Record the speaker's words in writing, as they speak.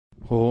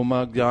Om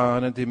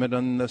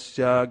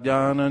Ajnanatimidandasya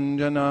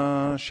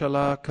Jnananjana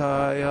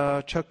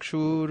Shalakaya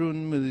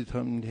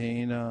Chakshurunmilitam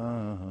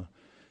Dhena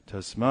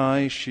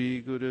Tasmai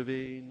Shri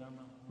Gurave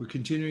Namah. We're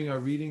continuing our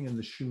reading in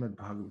the Srimad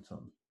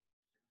Bhagavatam.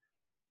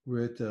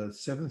 We're at the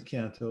 7th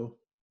canto,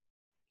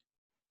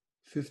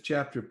 5th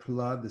chapter,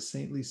 Prahlad, the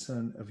saintly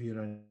son of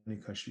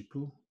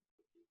Hiranyakashipu.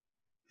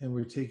 And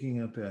we're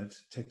taking up at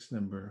text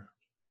number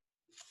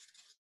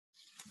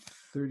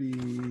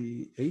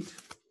 38.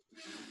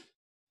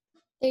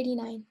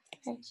 39.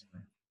 Right.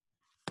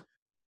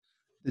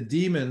 The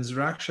demons,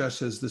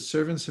 Rakshasas, the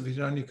servants of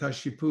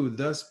Hiranyakashipu,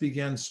 thus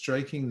began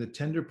striking the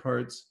tender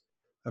parts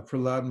of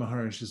Prahlad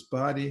Maharaj's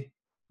body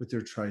with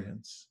their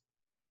tridents.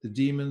 The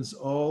demons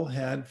all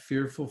had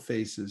fearful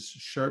faces,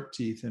 sharp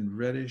teeth, and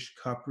reddish,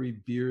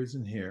 coppery beards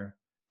and hair,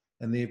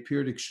 and they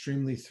appeared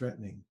extremely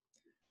threatening.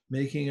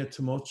 Making a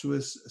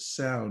tumultuous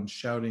sound,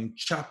 shouting,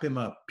 "Chop him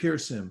up,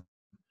 pierce him,"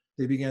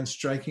 they began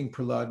striking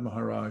Prahlad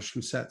Maharaj,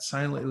 who sat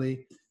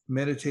silently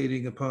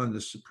meditating upon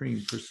the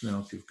Supreme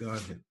Personality of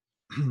Godhead.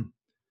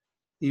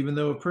 Even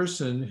though a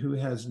person who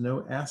has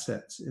no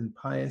assets in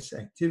pious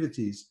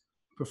activities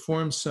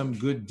performs some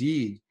good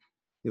deed,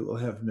 it will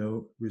have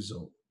no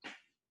result.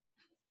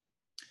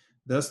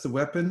 Thus, the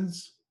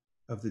weapons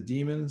of the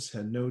demons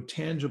had no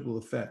tangible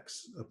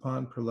effects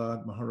upon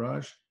Prahlad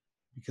Maharaj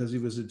because he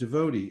was a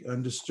devotee,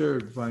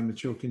 undisturbed by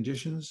material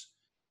conditions,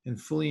 and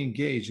fully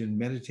engaged in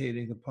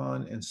meditating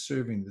upon and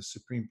serving the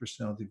Supreme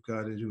Personality of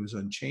Godhead, who is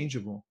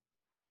unchangeable,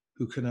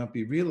 who cannot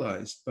be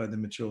realized by the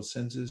material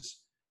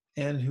senses,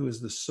 and who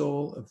is the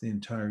soul of the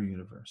entire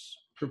universe.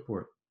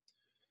 Purport.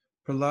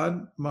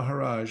 Prahlad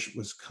Maharaj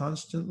was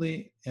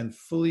constantly and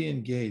fully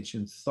engaged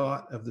in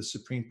thought of the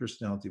Supreme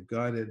Personality of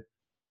Godhead.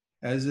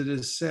 As it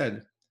is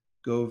said,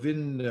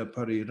 Govinda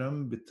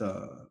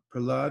Parirambita,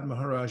 Prahlad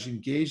Maharaj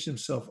engaged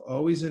himself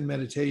always in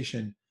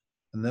meditation,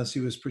 and thus he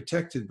was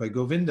protected by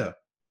Govinda,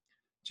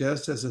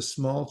 just as a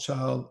small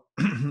child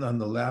on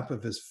the lap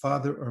of his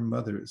father or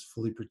mother is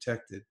fully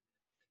protected.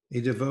 A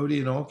devotee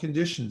in all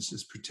conditions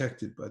is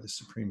protected by the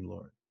Supreme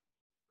Lord.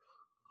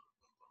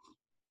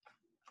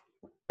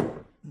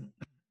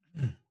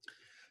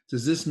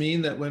 Does this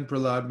mean that when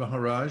Prahlad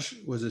Maharaj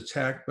was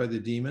attacked by the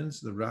demons,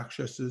 the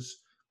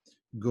Rakshasas,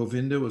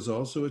 Govinda was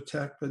also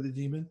attacked by the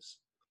demons?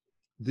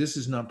 This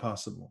is not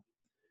possible.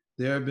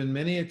 There have been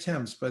many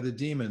attempts by the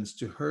demons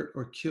to hurt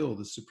or kill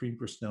the Supreme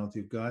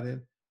Personality of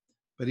Godhead,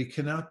 but he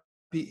cannot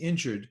be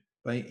injured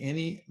by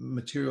any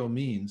material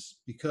means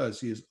because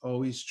he is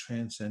always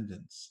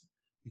transcendence,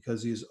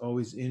 because he is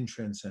always in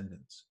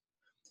transcendence.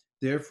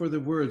 Therefore, the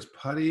words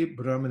Pari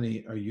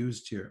Brahmani are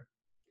used here.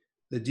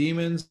 The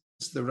demons,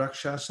 the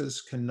Rakshasas,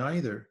 can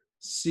neither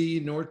see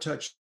nor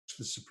touch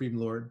the Supreme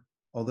Lord,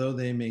 although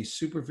they may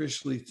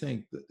superficially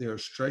think that they are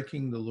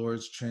striking the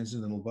Lord's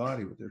transcendental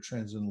body with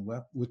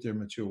their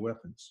material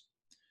weapons.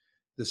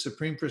 The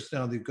Supreme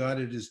Personality of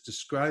Godhead is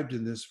described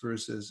in this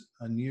verse as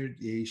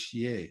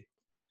Anirdeshye.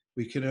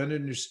 We cannot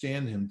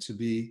understand him to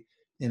be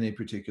in a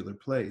particular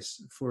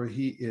place, for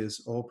he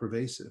is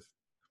all-pervasive.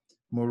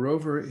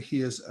 Moreover,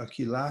 he is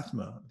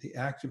Akhilatma, the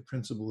active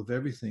principle of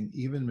everything,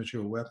 even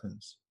material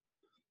weapons.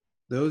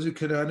 Those who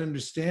cannot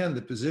understand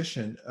the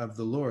position of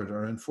the Lord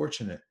are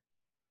unfortunate.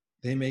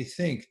 They may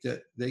think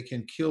that they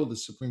can kill the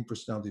Supreme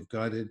Personality of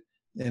Godhead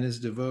and his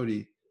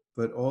devotee,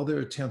 but all their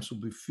attempts will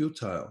be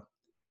futile.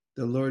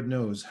 The Lord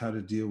knows how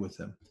to deal with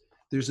them.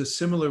 There's a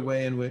similar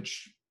way in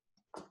which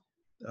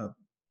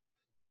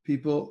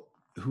people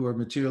who are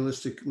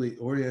materialistically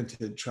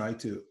oriented try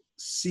to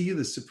see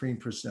the Supreme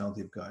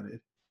Personality of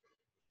Godhead.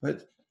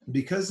 But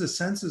because the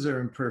senses are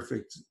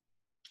imperfect,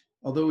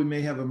 although we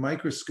may have a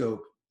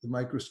microscope, the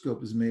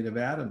microscope is made of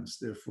atoms.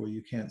 Therefore,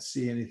 you can't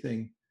see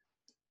anything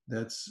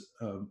that's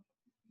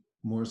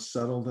more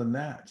subtle than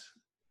that,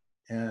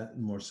 and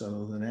more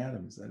subtle than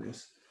atoms, that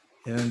is.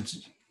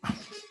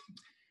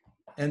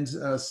 And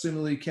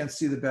similarly, I can't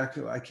see the back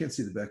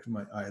of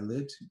my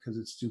eyelid because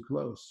it's too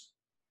close.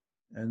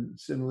 And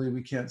similarly,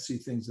 we can't see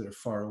things that are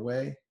far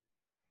away.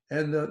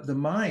 And the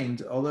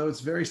mind, although it's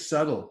very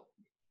subtle,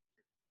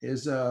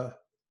 is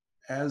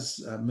as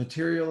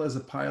material as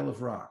a pile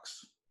of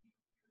rocks.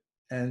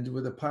 And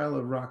with a pile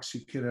of rocks,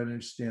 you cannot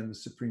understand the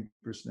Supreme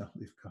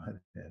Personality of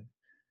Godhead.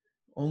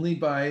 Only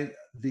by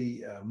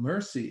the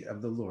mercy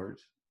of the Lord,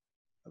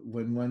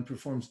 when one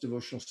performs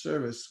devotional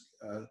service,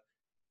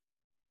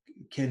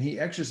 can he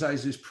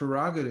exercise his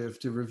prerogative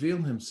to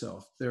reveal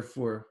himself.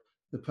 Therefore,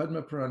 the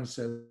Padma Purana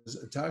says,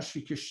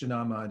 Atashi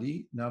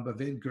Krishnamadi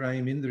nabhaved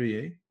grayam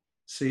indriye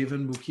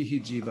sevan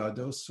mukhihi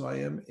jivado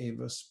swayam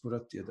eva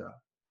spuratyada.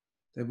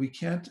 That we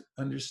can't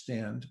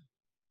understand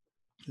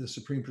the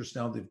Supreme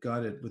Personality of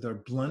Godhead with our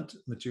blunt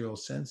material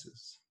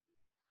senses.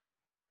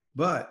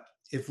 But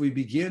if we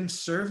begin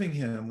serving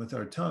him with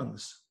our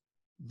tongues,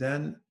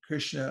 then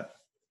Krishna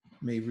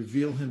may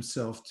reveal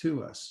himself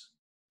to us.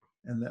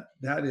 And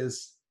that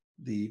is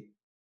the,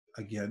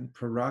 again,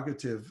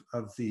 prerogative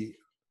of the,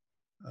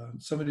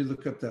 somebody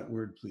look up that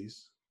word,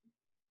 please,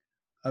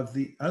 of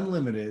the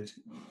unlimited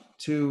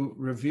to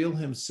reveal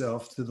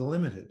himself to the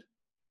limited.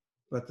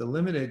 but the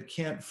limited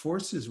can't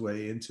force his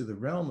way into the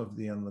realm of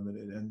the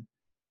unlimited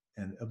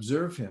and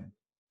observe him.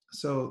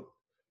 So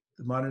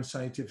the modern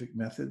scientific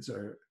methods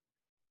are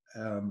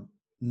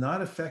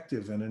not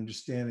effective in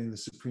understanding the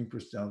Supreme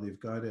Personality of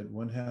Godhead.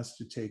 One has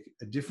to take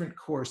a different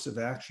course of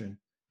action.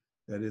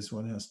 That is,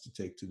 one has to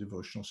take to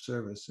devotional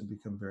service and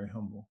become very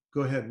humble.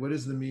 Go ahead. What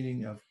is the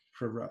meaning of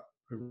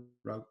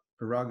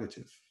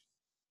prerogative?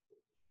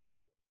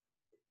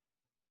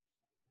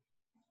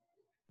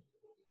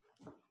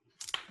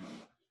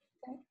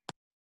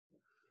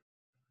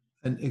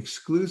 An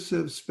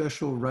exclusive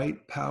special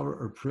right, power,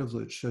 or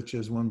privilege, such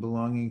as one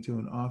belonging to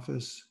an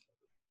office,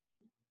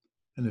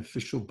 an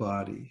official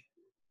body.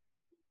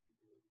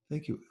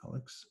 Thank you,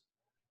 Alex.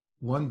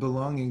 One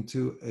belonging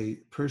to a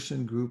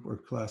person, group, or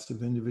class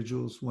of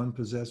individuals, one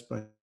possessed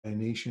by a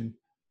nation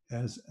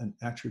as an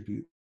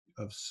attribute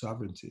of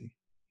sovereignty.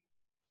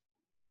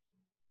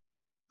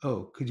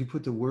 Oh, could you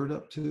put the word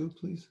up too,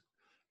 please?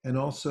 And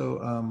also,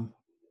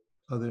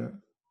 I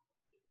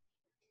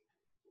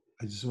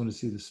just want to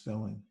see the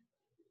spelling.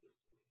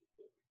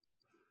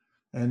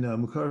 And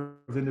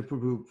Mukaravinda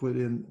Prabhu put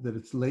in that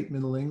it's late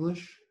Middle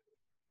English,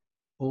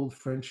 Old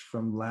French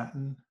from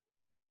Latin,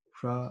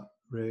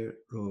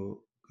 prerogativa,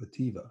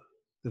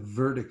 the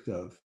verdict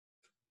of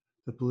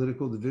the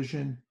political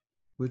division,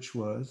 which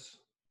was,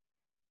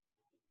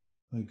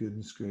 my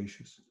goodness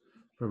gracious,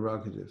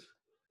 prerogative,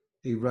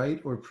 a right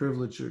or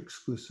privilege or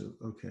exclusive.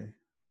 Okay.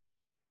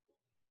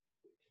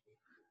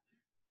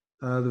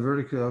 The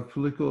verdict of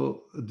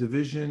political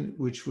division,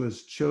 which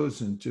was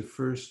chosen to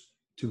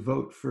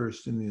vote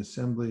first in the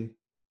assembly,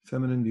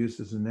 feminine use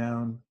as a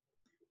noun,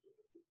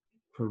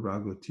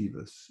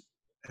 prerogativas,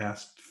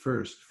 asked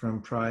first,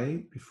 from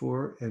prae,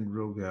 before, and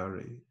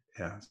rogare,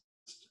 asked.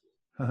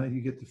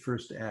 You get the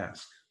first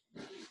ask.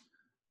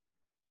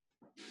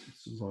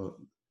 The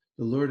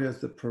Lord has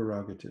the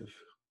prerogative.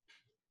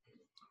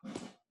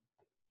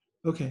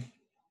 Okay.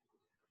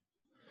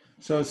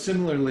 So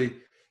similarly,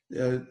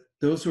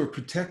 those who are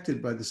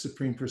protected by the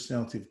Supreme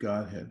Personality of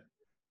Godhead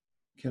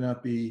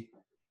cannot be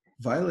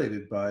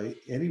violated by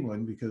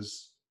anyone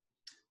because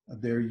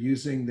they're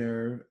using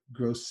their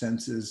gross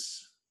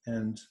senses,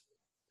 and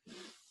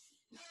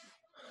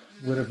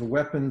whatever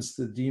weapons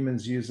the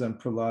demons used on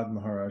Prahlad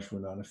Maharaj were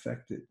not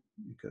affected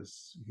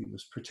because he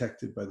was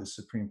protected by the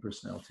Supreme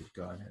Personality of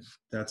Godhead.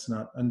 That's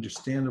not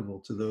understandable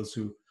to those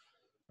who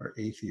are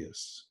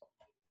atheists.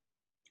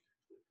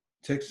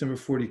 Text number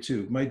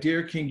 42. My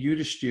dear King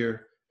Yudhishthir,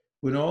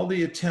 when all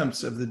the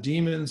attempts of the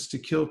demons to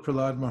kill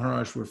Prahlad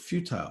Maharaj were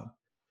futile,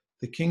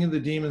 the king of the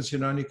demons,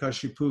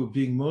 Hiranyakashipu,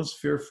 being most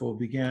fearful,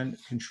 began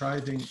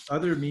contriving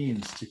other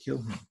means to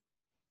kill him.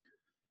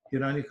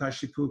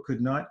 Hiranyakashipu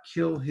could not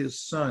kill his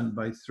son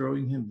by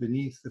throwing him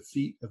beneath the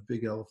feet of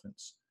big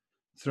elephants,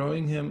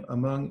 throwing him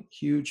among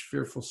huge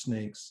fearful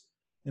snakes,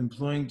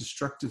 employing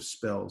destructive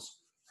spells,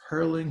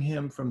 hurling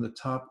him from the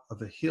top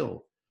of a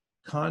hill,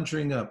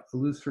 conjuring up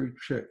illusory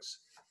tricks,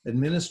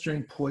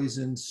 administering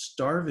poison,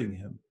 starving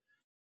him,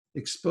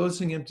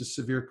 exposing him to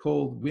severe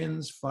cold,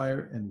 winds,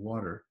 fire, and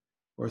water,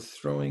 or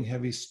throwing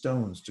heavy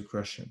stones to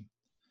crush him.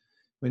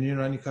 When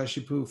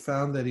Hiranyakashipu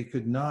found that he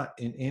could not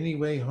in any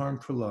way harm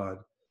Prahlad,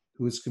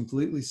 who was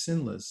completely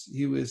sinless,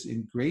 he was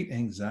in great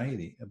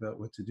anxiety about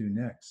what to do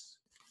next.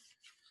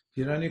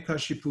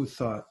 Hiranyakashipu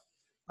thought,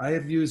 I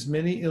have used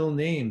many ill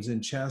names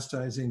in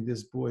chastising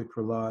this boy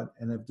Prahlad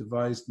and have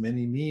devised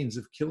many means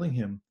of killing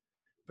him,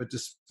 but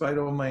despite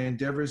all my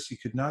endeavors, he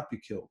could not be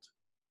killed.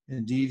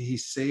 Indeed, he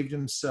saved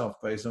himself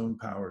by his own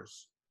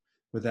powers,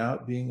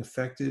 without being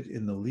affected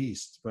in the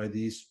least by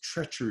these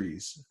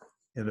treacheries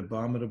and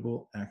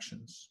abominable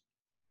actions.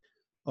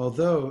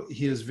 Although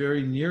he is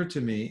very near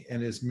to me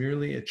and is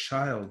merely a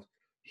child,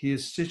 he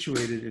is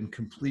situated in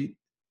complete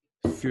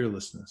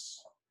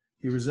fearlessness.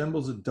 He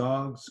resembles a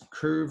dog's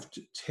curved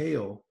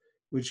tail,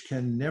 which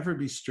can never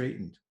be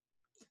straightened,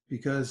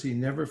 because he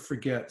never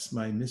forgets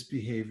my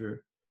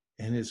misbehavior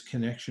and his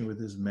connection with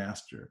his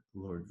master,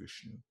 Lord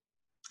Vishnu.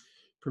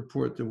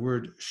 Purport: the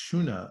word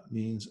shuna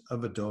means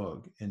of a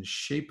dog, and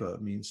shepa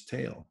means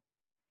tail.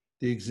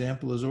 The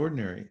example is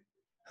ordinary.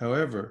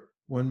 However,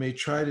 one may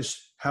try to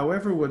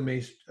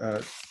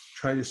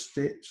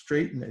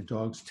straighten a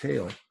dog's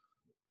tail.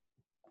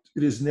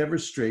 It is never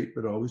straight,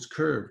 but always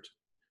curved.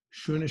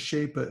 Shuna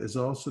Shepa is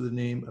also the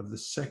name of the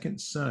second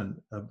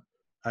son of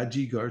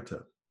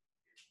Ajigartha.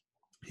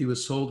 He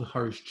was sold to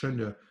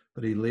Harishchandra,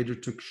 but he later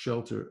took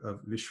shelter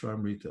of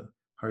Vishvamrita,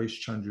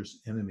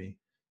 Harishchandra's enemy,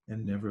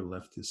 and never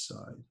left his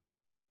side.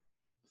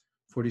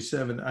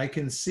 47. I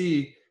can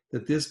see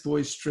that this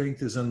boy's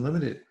strength is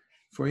unlimited,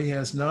 for he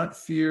has not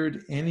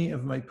feared any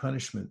of my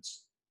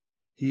punishments.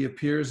 He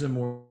appears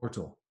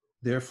immortal.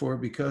 Therefore,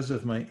 because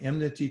of my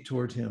enmity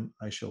toward him,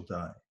 I shall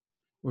die.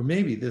 Or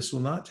maybe this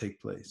will not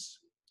take place.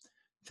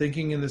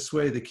 Thinking in this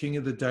way, the king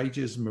of the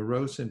Daityas,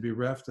 morose and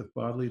bereft of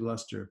bodily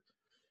luster,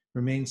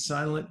 remained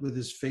silent with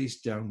his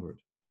face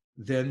downward.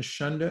 Then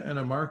Shunda and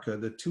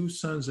Amarka, the two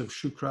sons of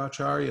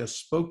Shukracharya,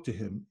 spoke to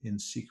him in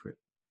secret.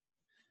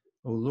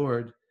 O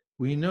Lord,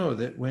 We know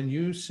that when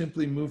you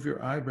simply move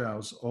your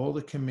eyebrows, all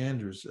the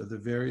commanders of the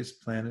various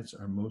planets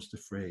are most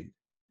afraid.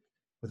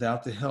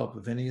 Without the help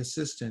of any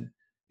assistant,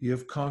 you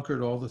have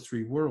conquered all the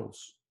three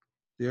worlds.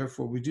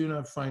 Therefore, we do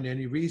not find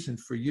any reason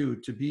for you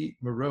to be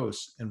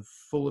morose and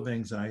full of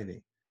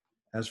anxiety.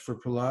 As for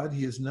Prahlad,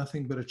 he is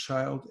nothing but a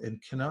child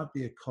and cannot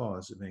be a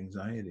cause of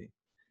anxiety.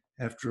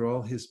 After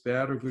all, his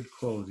bad or good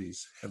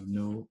qualities have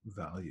no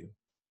value.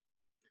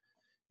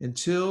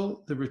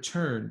 Until the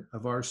return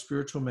of our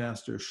spiritual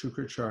master,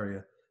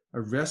 Shukracharya,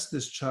 arrest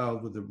this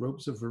child with the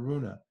ropes of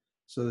Varuna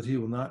so that he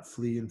will not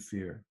flee in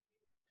fear.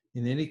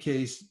 In any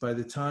case, by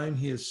the time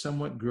he is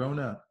somewhat grown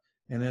up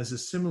and has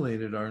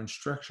assimilated our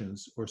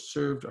instructions or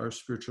served our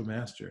spiritual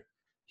master,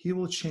 he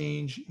will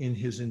change in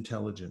his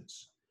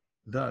intelligence.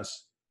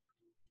 Thus,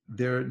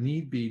 there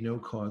need be no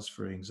cause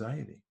for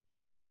anxiety.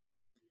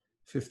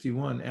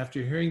 51.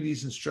 After hearing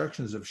these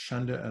instructions of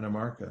Shanda and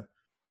Amarka,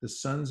 the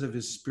sons of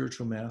his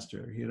spiritual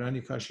master,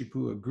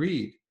 Hiranyakashipu,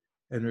 agreed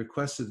and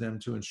requested them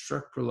to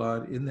instruct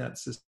Prahlad in that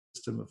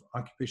system of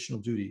occupational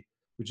duty,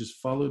 which is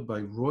followed by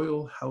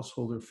royal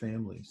householder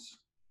families.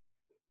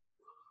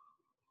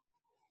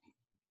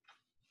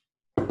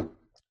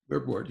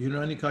 Purport.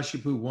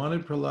 Hiranyakashipu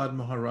wanted Prahlad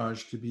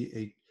Maharaj to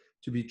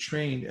be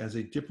trained as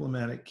a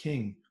diplomatic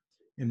king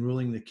in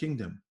ruling the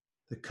kingdom,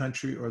 the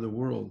country, or the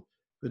world,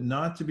 but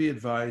not to be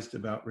advised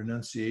about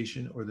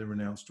renunciation or the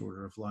renounced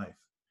order of life.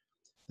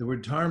 The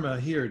word dharma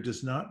here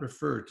does not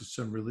refer to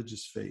some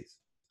religious faith.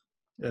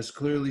 As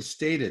clearly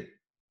stated,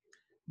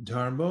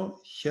 dharma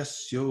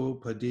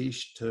hyasyo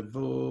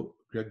padeshtavo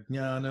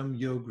gragnanam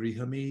yo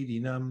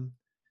grihamedinam.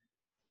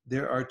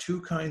 There are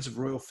two kinds of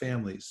royal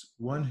families,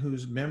 one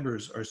whose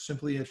members are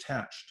simply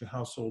attached to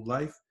household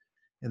life,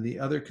 and the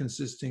other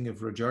consisting of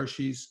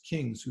rajarshis,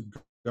 kings who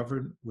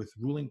govern with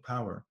ruling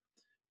power,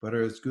 but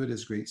are as good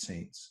as great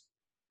saints.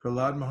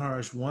 Prahlad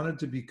Maharaj wanted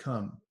to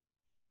become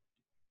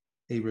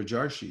a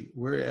rajarshi,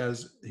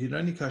 whereas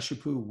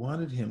Hiranyakashipu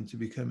wanted him to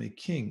become a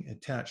king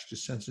attached to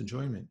sense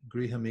enjoyment,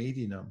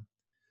 grihamedinam.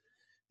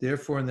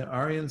 Therefore, in the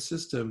Aryan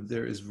system,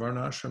 there is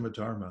varnashrama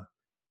dharma,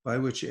 by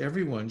which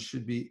everyone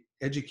should be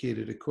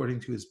educated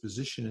according to his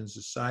position in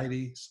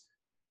society's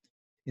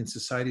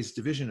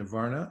division of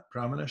varna,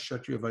 brahmana,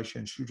 kshatriya, vaishya,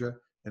 and shudra,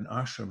 and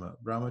ashrama,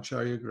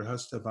 brahmacharya,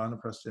 grihastha,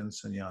 vanaprastha, and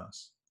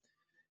sannyas.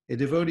 A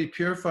devotee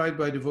purified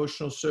by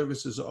devotional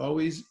service is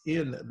always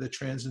in the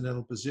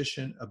transcendental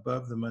position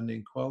above the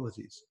mundane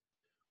qualities.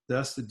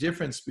 Thus, the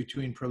difference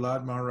between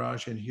Prahlad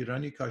Maharaj and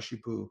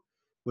Hiranyakashipu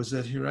was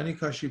that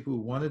Hiranyakashipu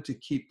wanted to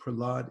keep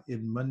Prahlad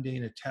in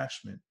mundane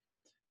attachment,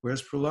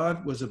 whereas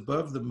Prahlad was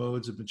above the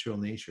modes of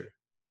material nature.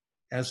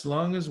 As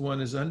long as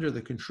one is under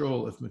the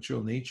control of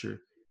material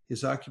nature,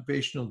 his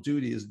occupational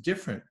duty is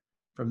different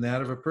from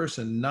that of a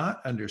person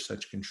not under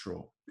such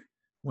control.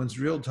 One's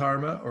real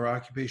dharma or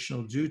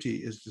occupational duty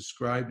is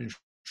described in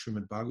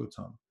Srimad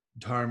Bhagavatam,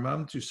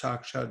 dharmam tu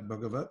sakshat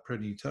bhagavat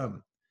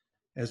pranitam,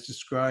 as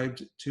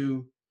described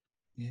to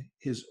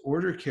his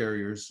order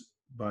carriers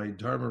by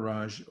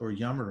Dharmaraj or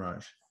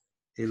Yamaraj.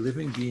 A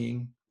living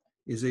being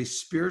is a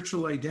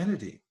spiritual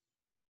identity,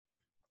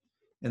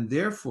 and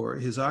therefore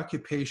his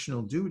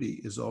occupational duty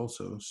is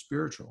also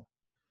spiritual.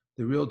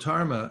 The real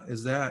dharma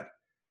is that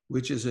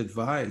which is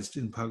advised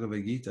in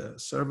Bhagavad Gita,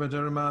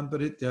 Sarvadharman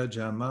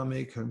parityaja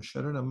mamekam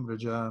sharanam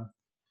vraja.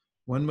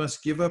 One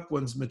must give up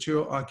one's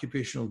material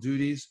occupational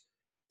duties,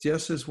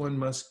 just as one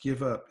must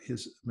give up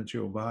his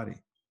material body.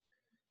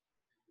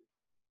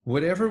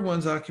 Whatever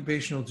one's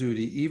occupational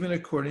duty, even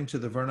according to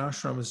the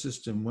varnashrama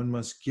system, one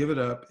must give it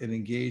up and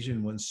engage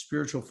in one's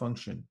spiritual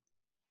function.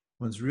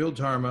 One's real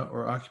dharma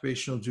or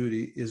occupational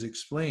duty is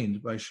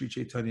explained by Sri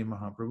Chaitanya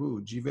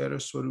Mahaprabhu, Jivara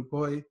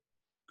Swarupoi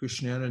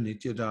Krishnana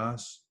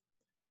Nityadas.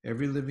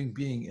 Every living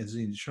being is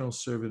an eternal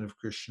servant of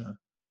Krishna.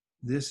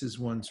 This is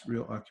one's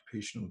real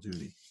occupational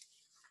duty.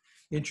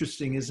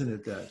 Interesting, isn't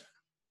it, that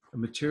a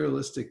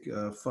materialistic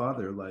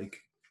father like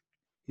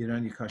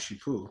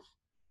Hiranyakashipu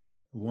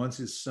wants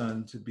his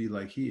son to be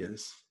like he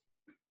is.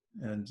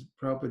 And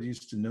Prabhupada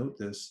used to note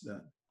this,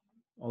 that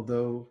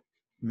although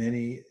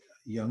many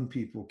young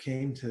people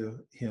came to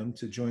him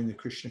to join the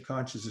Krishna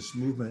consciousness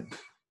movement,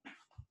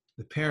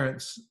 the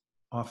parents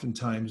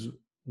oftentimes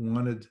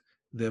wanted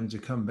them to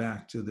come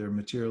back to their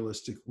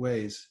materialistic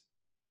ways,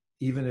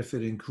 even if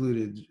it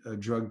included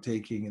drug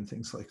taking and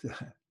things like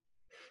that.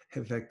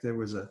 In fact, there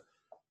was a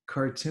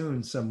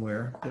cartoon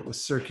somewhere that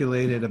was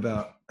circulated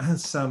about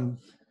some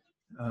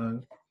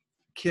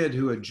kid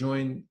who had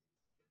joined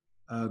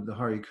the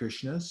Hare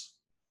Krishnas,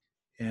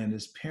 and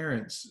his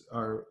parents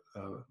are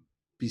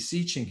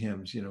beseeching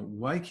him,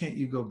 why can't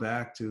you go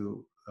back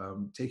to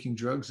taking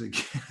drugs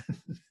again?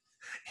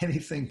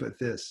 Anything but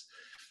this.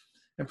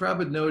 And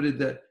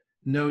Prabhupada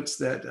notes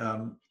that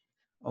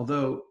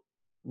although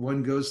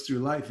one goes through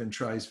life and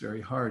tries very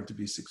hard to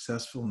be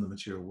successful in the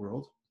material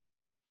world,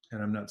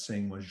 and I'm not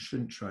saying one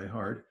shouldn't try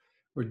hard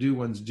or do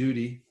one's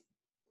duty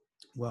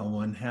while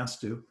one has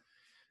to,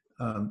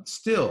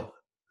 still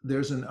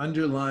there's an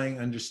underlying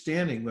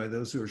understanding by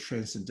those who are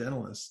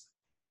transcendentalists,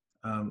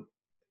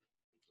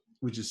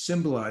 which is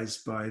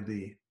symbolized by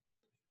the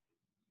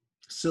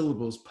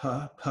syllables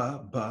pa, pa,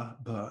 ba,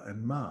 ba,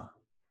 and ma,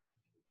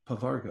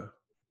 pavarga,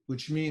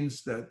 which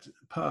means that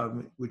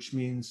which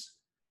means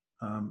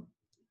um,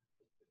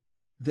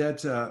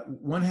 that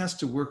one has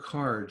to work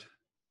hard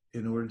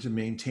in order to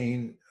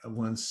maintain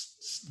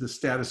the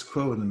status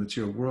quo in the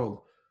material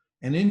world.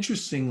 And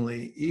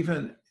interestingly,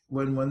 even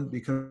when one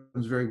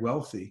becomes very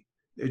wealthy,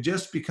 it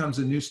just becomes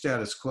a new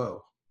status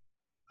quo.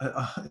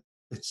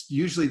 It's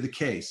usually the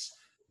case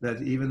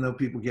that even though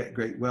people get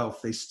great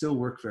wealth, they still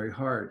work very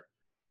hard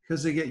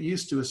because they get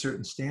used to a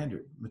certain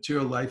standard.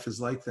 Material life is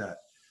like that.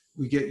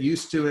 We get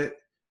used to it,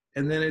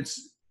 and then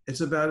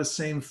it's about the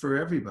same for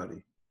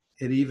everybody.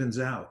 It evens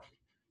out.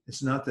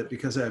 It's not that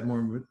because I have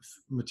more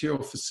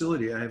material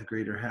facility, I have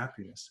greater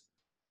happiness.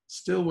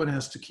 Still, one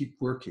has to keep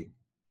working.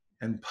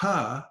 And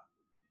pa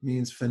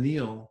means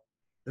finial,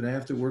 that I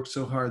have to work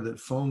so hard that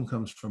foam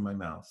comes from my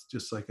mouth,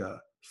 just like a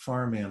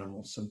farm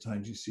animal.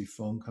 Sometimes you see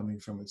foam coming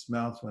from its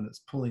mouth when it's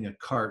pulling a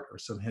cart or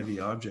some heavy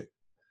object.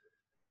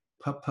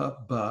 Pa, pa,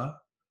 ba.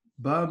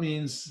 Ba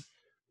means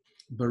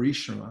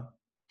barishrama,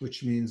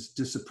 which means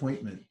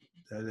disappointment.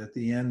 That at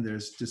the end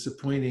there's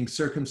disappointing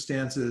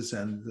circumstances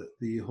and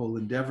the whole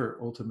endeavor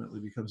ultimately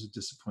becomes a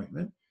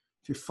disappointment.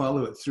 If you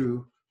follow it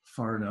through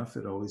far enough,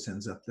 it always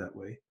ends up that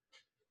way.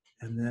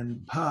 And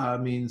then pa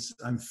means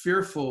I'm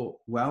fearful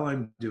while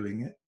I'm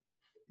doing it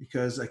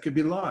because I could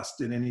be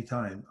lost at any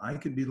time. I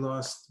could be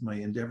lost, my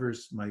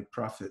endeavors, my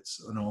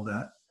profits, and all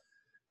that.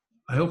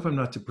 I hope I'm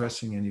not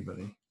depressing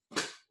anybody.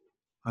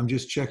 I'm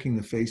just checking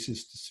the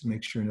faces to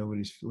make sure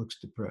nobody looks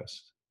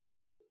depressed.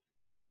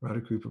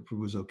 Radhakripa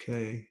Prabhu's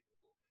okay.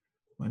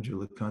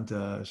 Manjula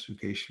Kanta,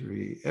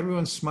 Sukeshwari,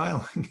 everyone's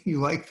smiling. You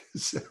like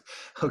this?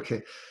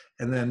 Okay.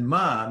 And then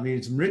ma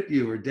means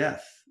mrityu or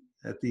death.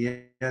 At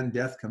the end,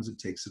 death comes and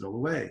takes it all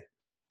away.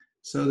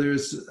 So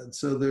there's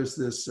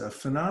this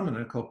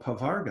phenomenon called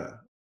pavarga,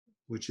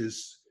 which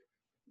is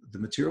the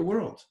material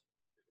world.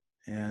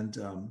 And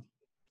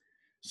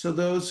so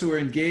those who are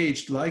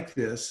engaged like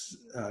this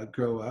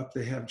grow up,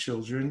 they have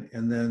children,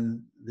 and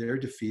then they're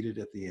defeated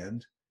at the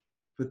end.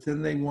 But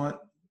then they want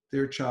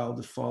their child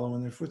to follow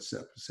in their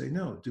footsteps, to say,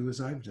 no, do as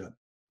I've done.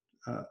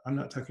 I'm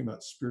not talking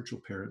about spiritual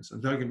parents.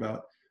 I'm talking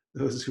about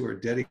those who are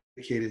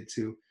dedicated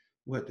to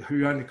what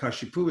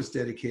Hiranyakashipu was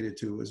dedicated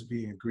to, was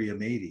being a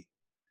Griyameti,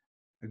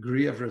 a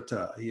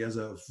Griyavrata. He has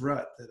a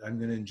vrat that I'm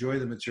going to enjoy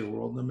the material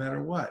world no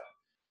matter what.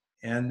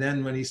 And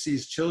then when he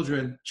sees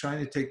children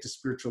trying to take the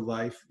spiritual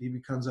life, he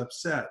becomes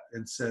upset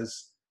and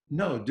says,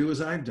 no, do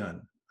as I've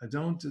done.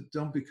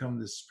 Don't become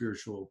this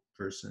spiritual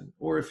person.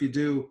 Or if you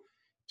do,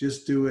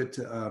 just do it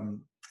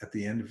at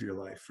the end of your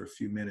life for a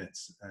few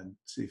minutes and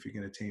see if you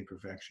can attain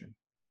perfection.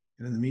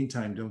 And in the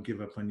meantime, don't give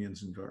up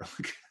onions and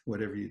garlic,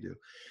 whatever you do.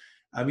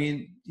 I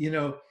mean,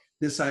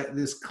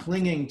 this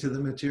clinging to the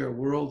material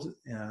world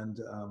and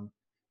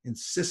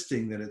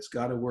insisting that it's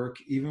got to work,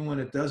 even when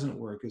it doesn't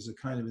work, is a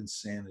kind of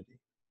insanity.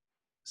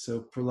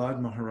 So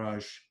Prahlad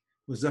Maharaj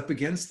was up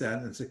against that.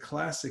 And it's a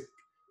classic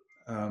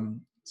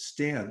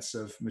stance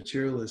of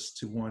materialists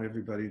to want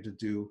everybody to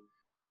do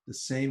the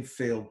same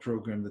failed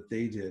program that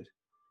they did.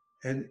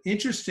 And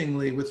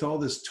interestingly, with all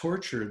this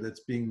torture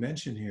that's being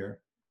mentioned here,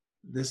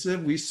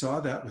 we saw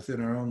that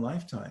within our own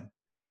lifetime.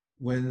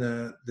 When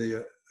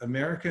the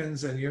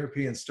Americans and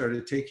Europeans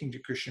started taking to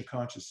Krishna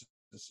consciousness,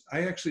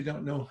 I actually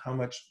don't know how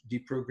much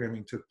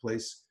deprogramming took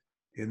place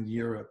in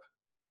Europe,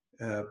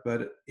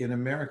 but in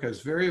America, I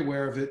was very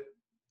aware of it.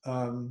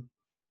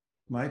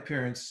 My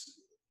parents,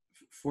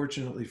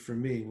 fortunately for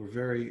me, were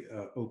very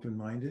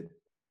open-minded,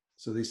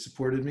 so they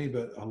supported me,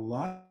 but a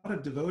lot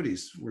of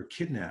devotees were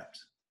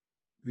kidnapped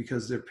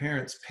because their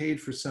parents paid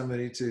for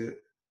somebody to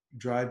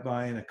drive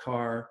by in a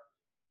car,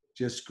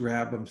 just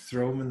grab them,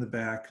 throw them in the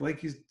back,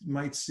 like you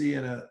might see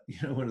in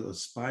one of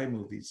those spy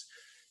movies,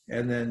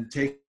 and then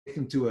take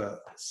them to a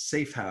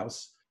safe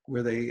house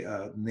where they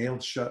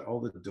nailed shut all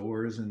the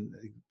doors and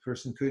the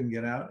person couldn't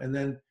get out, and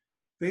then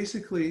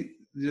basically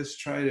just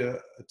try to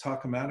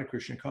talk them out of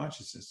Krishna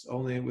consciousness.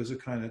 Only it was a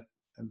kind of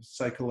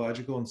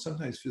psychological and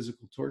sometimes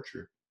physical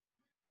torture.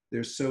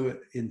 They're so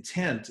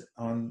intent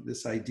on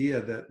this idea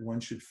that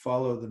one should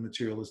follow the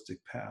materialistic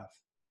path.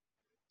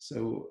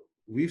 So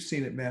we've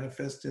seen it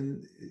manifest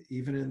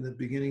even in the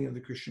beginning of the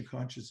Krishna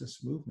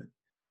consciousness movement.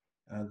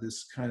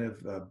 This kind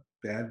of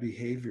bad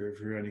behavior of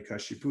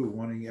Hiranyakashipu,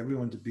 wanting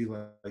everyone to be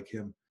like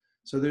him.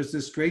 So there's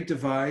this great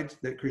divide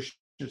that Krishna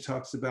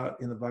talks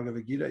about in the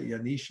Bhagavad Gita,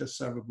 Yanisha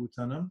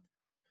Sarvabhutanam,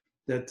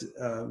 that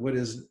what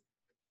is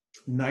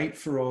night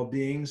for all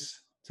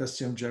beings,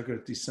 Tasyam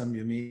Jagrati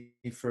Samyami,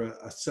 for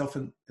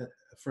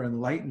for an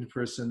enlightened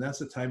person,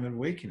 that's a time of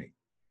awakening,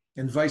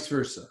 and vice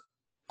versa.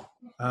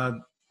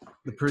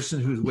 The person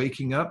who's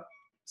waking up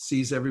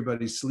sees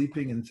everybody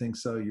sleeping and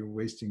thinks, oh, you're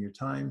wasting your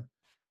time.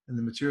 And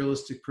the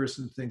materialistic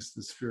person thinks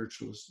the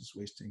spiritualist is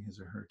wasting his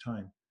or her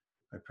time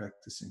by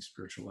practicing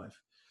spiritual life.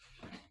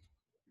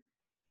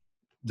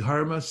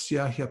 Dharma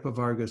syahya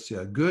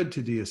pavargasya, good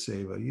to diya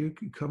seva. You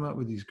can come out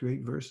with these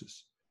great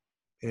verses.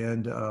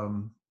 And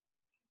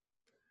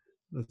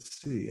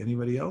let's see,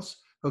 anybody else?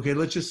 Okay,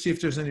 let's just see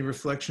if there's any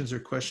reflections or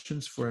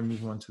questions before I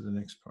move on to the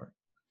next part.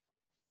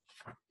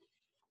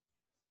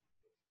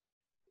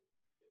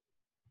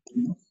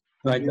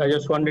 I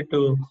just wanted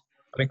to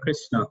Hare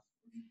Krishna.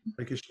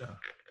 Hare Krishna.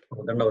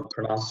 Dandavat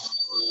Pranam.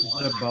 Is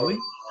that Bali?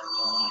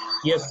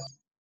 Yes.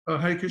 Oh,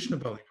 Hare Krishna,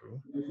 Bali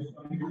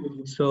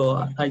Prabhu.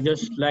 So I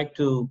just like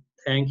to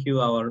thank you,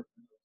 our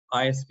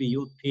ISB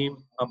youth team,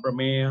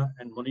 Aprameya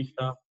and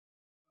Monisha,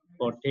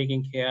 for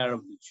taking care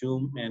of the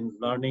Zoom and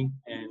learning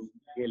and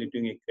really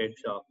doing a great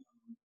job.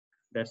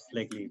 That's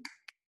likely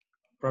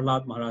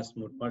Prahlad Maharaj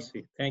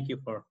Mercy. Thank you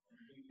for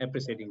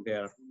appreciating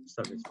their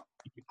service.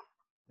 Thank you.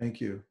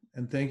 Thank you.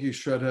 And thank you,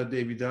 Shraddha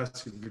Devi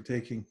Dasi, for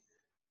taking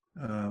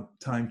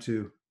time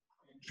to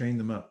train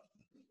them up.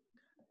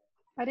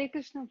 Hare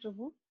Krishna,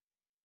 Prabhu.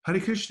 Hare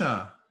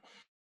Krishna.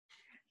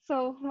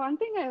 So one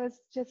thing I was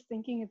just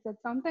thinking is that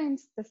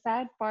sometimes the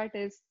sad part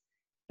is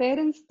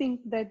parents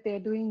think that they're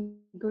doing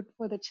good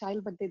for the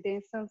child, but they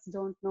themselves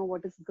don't know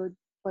what is good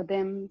for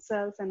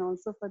themselves and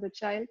also for the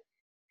child.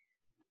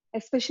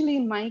 Especially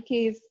in my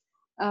case,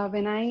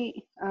 when I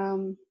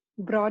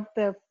brought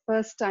the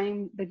first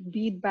time the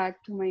bead bag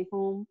to my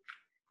home,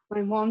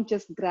 my mom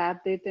just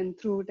grabbed it and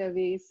threw it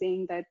away,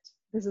 saying that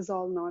this is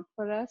all not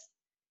for us.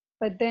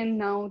 But then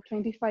now,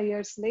 25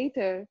 years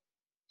later,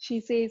 she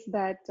says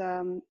that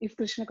if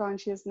Krishna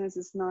consciousness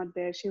is not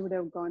there, she would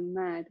have gone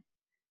mad.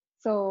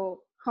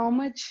 So how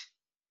much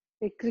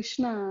like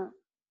Krishna,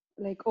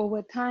 like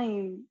over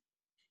time,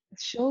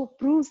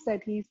 proves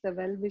that he's the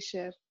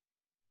well-wisher,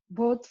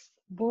 both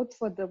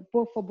for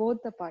both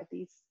the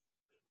parties.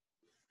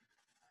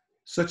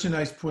 Such a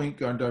nice point,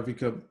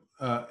 Gandharvika.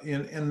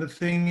 And the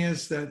thing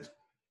is that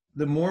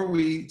the more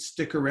we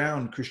stick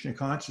around Krishna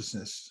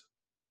consciousness,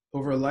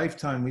 over a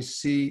lifetime, we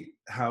see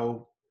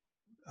how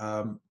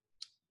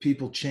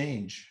people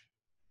change.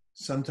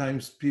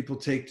 Sometimes people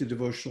take to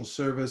devotional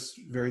service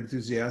very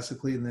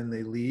enthusiastically and then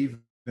they leave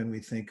and we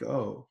think,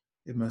 oh,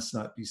 it must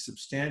not be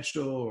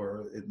substantial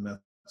or it must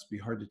be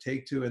hard to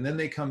take to. And then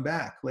they come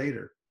back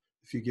later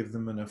if you give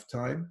them enough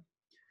time.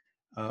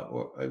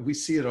 Or we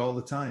see it all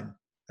the time.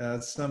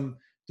 Some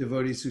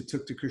devotees who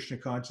took to Krishna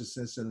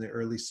consciousness in the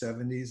early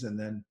 70s and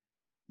then,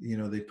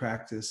 they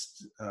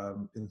practiced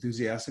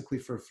enthusiastically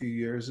for a few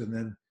years and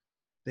then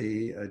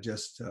they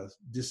just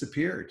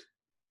disappeared.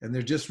 And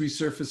they're just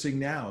resurfacing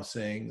now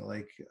saying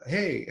like,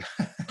 hey,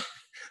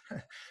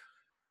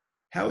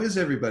 how is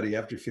everybody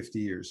after 50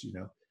 years,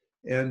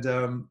 And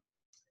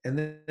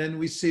then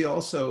we see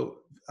also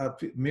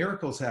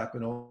miracles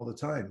happen all the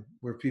time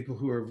where people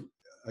who are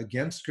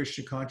against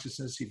Krishna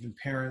consciousness, even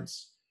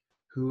parents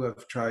who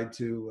have tried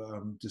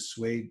to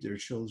dissuade their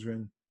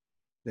children,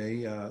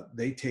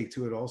 they take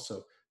to it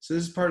also. So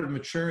this is part of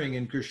maturing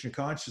in Krishna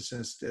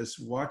consciousness, as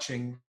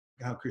watching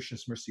how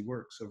Krishna's mercy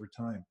works over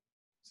time.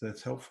 So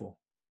that's helpful.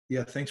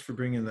 Yeah, thanks for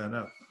bringing that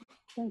up.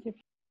 Thank you.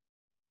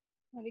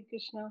 Hare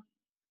Krishna.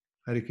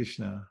 Hare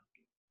Krishna.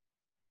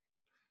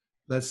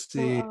 Let's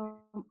see. So,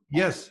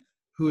 yes,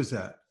 who is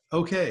that?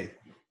 Okay.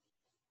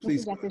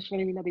 Please. This is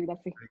Rakeshwari Veela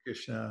Devidasi. Hare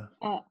Krishna.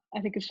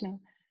 Hare Krishna.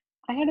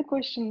 I had a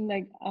question,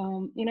 like,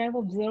 I've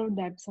observed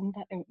that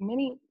sometimes, in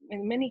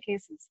many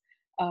cases,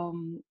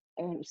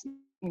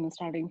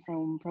 starting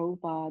from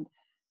Prabhupada,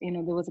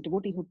 there was a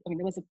devotee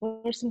there was a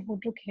person who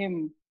took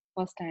him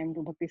first time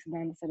to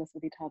Bhaktisiddhanta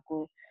Saraswati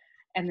Thakur.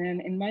 And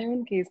then in my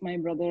own case, my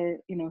brother,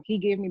 he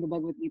gave me the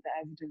Bhagavad Gita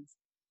as it is.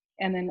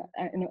 And then,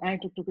 I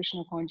took to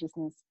Krishna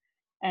consciousness.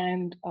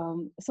 And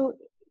so,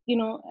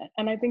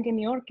 and I think in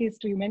your case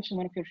too, you mentioned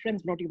one of your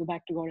friends brought you the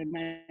Back to God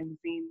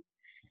magazine.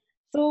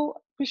 So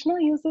Krishna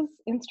uses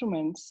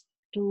instruments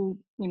to,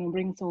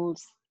 bring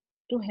souls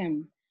to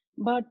him.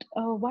 But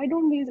why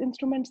don't these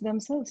instruments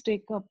themselves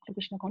take up to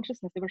Krishna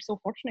consciousness? They were so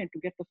fortunate to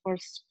get the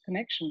first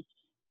connection.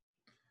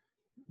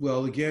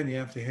 Well, again, you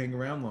have to hang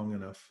around long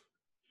enough.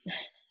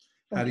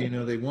 How Okay. do you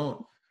know they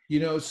won't?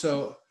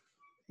 So,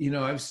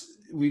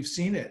 we've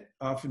seen it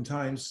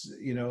oftentimes,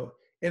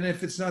 and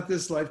if it's not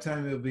this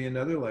lifetime, it'll be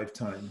another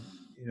lifetime.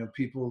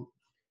 People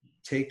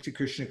take to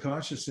Krishna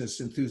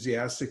consciousness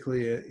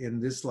enthusiastically in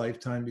this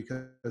lifetime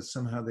because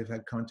somehow they've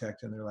had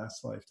contact in their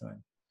last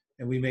lifetime.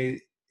 And we may,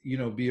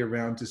 be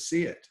around to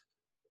see it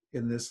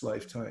in this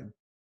lifetime.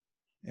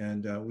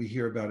 And we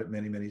hear about it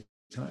many, many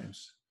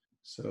times.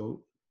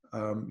 So,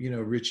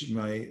 Richie,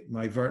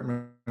 my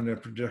Vartmana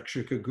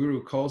Pradakshika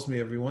guru calls me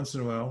every once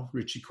in a while.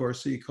 Richie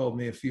Corsi called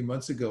me a few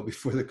months ago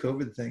before the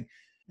COVID thing.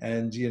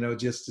 And,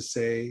 just to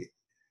say,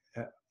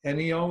 and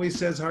he always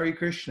says Hare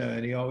Krishna,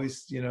 and he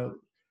always,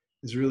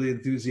 is really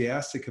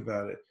enthusiastic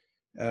about it.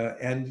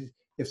 And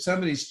if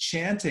somebody's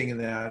chanting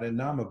that in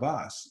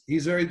Namabas,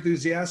 he's very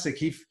enthusiastic.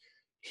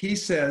 He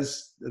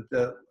says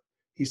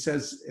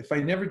if I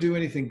never do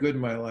anything good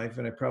in my life,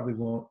 and I probably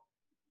won't,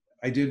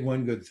 I did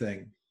one good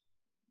thing,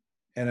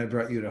 and I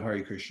brought you to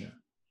Hare Krishna.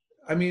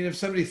 I mean, if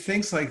somebody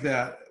thinks like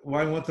that,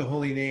 why won't the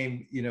holy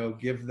name,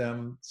 give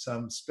them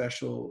some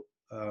special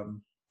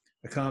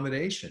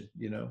accommodation,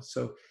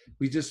 So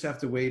we just have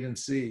to wait and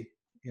see.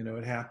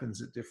 It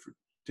happens at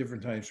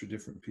different times for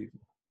different people.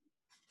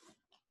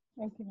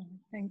 Okay,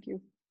 thank you.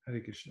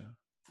 Hare Krishna.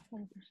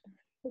 Hare Krishna.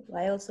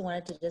 I also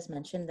wanted to just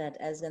mention that,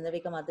 as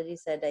Gandharvika Mataji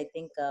said, I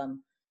think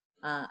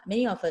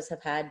many of us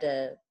have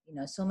had,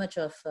 so much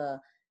of,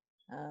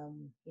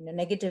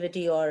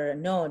 negativity, or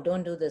no,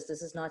 don't do this.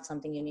 This is not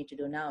something you need to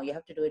do now. You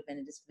have to do it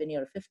when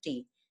you're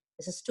 50.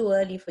 This is too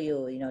early for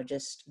you.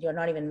 Just, you're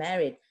not even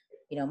married.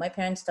 My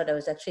parents thought I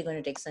was actually going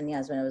to take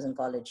sannyas when I was in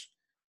college.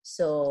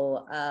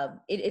 So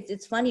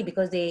it's funny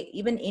because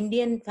even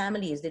Indian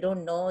families, they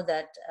don't know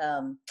that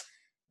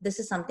this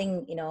is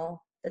something,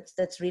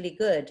 that's really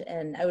good.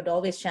 And I would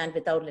always chant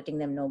without letting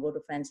them know, go to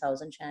friend's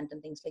house and chant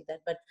and things like that.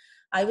 But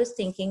I was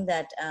thinking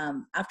that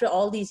after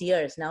all these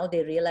years, now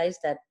they realize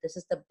that this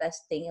is the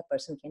best thing a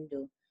person can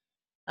do.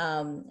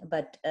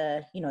 But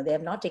they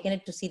have not taken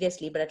it too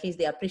seriously, but at least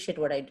they appreciate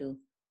what I do.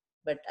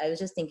 But I was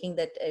just thinking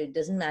that it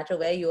doesn't matter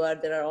where you are,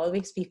 there are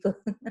always people,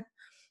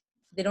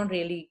 they don't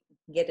really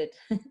get it.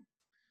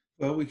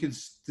 Well,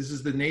 this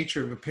is the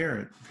nature of a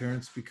parent.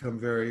 Parents become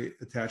very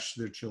attached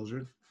to their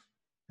children.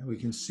 And we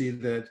can see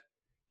that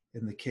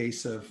in the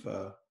case of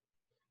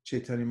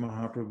Chaitanya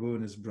Mahaprabhu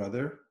and his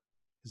brother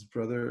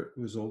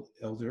was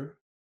elder,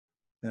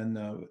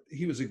 and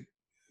he was a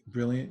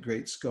brilliant,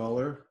 great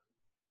scholar.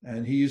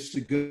 And he used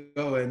to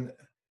go and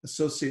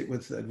associate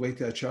with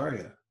Advaita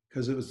Acharya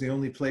because it was the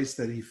only place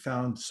that he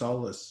found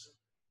solace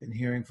in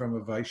hearing from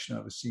a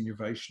Vaishnava, a senior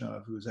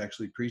Vaishnava, who was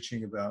actually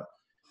preaching about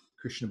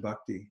Krishna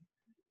Bhakti.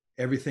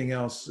 Everything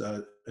else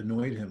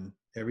annoyed him.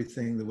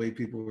 Everything, the way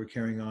people were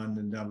carrying on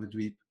in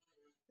Navadvip,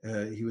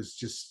 he was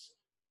just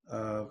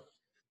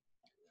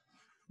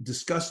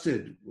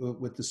disgusted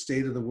with the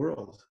state of the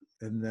world.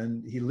 And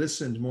then he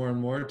listened more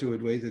and more to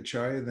Advaita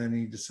Acharya. Then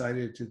he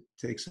decided to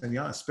take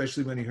sannyas,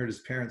 especially when he heard his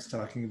parents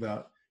talking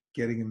about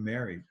getting him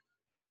married.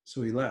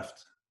 So he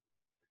left.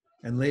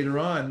 And later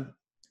on,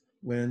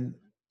 when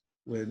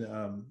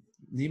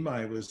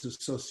Nimai was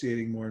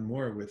associating more and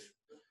more with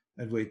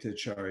Advaita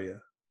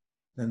Acharya,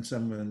 then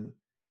someone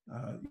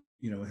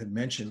had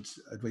mentioned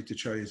Advaita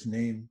Acharya's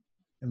name,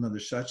 and Mother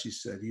Sachi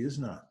said, he is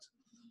not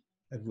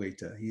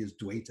Advaita, he is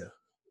Dvaita.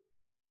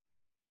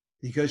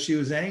 Because she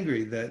was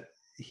angry that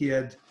he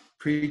had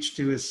preached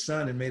to his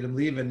son and made him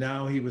leave, and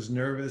now he was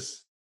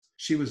nervous.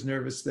 She was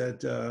nervous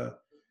that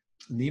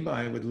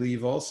Nimai would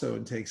leave also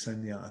and take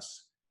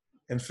sannyas.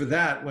 And for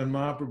that, when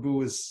Mahaprabhu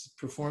was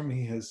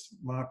performing his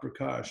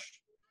Mahaprakash,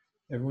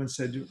 everyone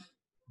said,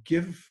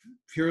 give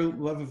pure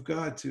love of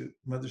God to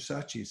Mother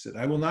Sachi. He said,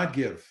 I will not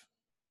give.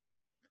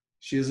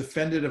 She has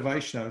offended a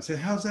Vaishnava. I said,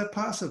 how's that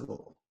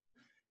possible?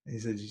 And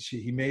he said,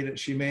 she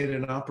made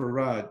an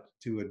aparad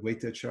to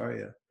Advaita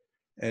Acharya,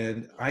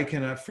 and I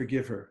cannot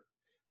forgive her.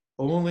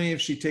 Only if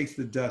she takes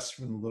the dust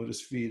from the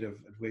lotus feet of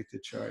Advaita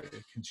Acharya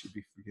can she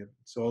be forgiven.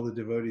 So all the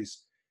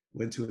devotees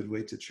went to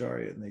Advaita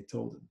Acharya and they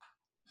told him.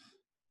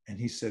 And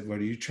he said, what,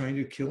 are you trying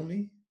to kill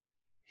me?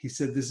 He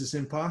said, this is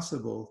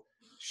impossible.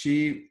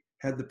 She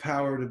had the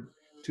power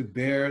to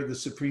bear the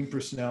Supreme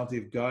Personality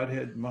of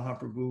Godhead,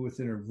 Mahaprabhu,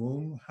 within her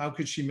womb. How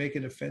could she make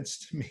an offense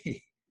to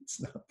me?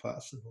 It's not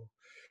possible.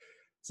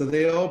 So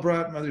they all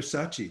brought Mother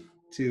Sachi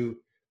to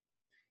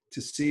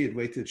see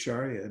Advaita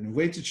Acharya. And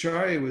Advaita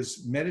Acharya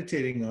was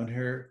meditating on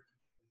her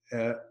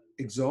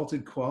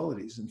exalted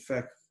qualities. In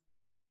fact,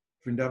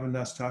 Vrindavan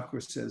Das Thakur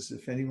says,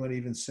 if anyone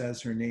even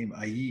says her name,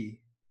 Ayi,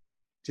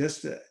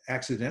 just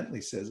accidentally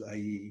says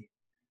Ayi,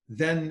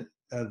 then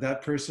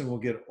that person will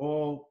get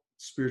all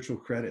spiritual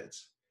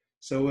credits.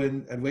 So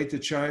when Advaita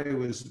Acharya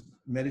was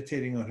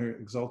meditating on her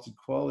exalted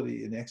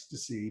quality in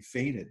ecstasy, he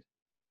fainted.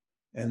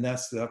 And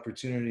that's the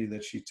opportunity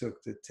that she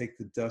took to take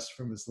the dust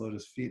from his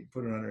lotus feet and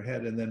put it on her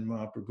head. And then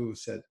Mahaprabhu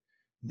said,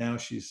 now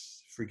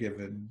she's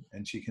forgiven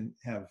and she can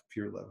have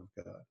pure love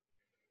of God.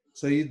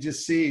 So you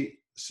just see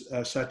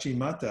Sachi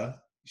Mata,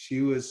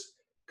 she was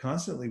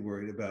constantly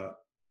worried about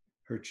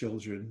her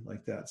children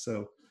like that.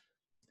 So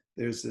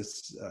there's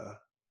this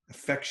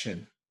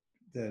affection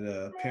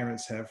that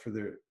parents have for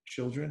their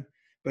children.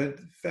 But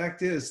the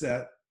fact is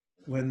that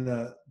when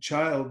the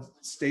child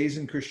stays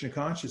in Krishna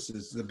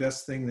consciousness, the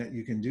best thing that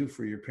you can do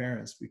for your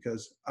parents,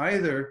 because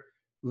either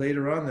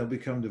later on they'll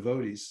become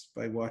devotees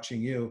by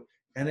watching you,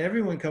 and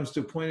everyone comes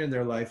to a point in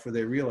their life where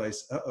they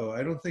realize,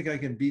 I don't think I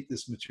can beat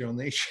this material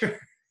nature.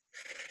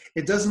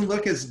 It doesn't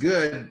look as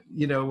good,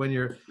 when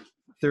you're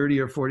 30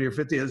 or 40 or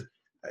 50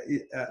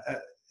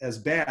 as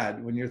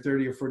bad when you're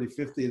 30 or 40,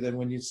 50, than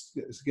when you're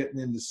getting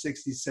into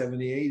 60,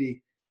 70,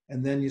 80,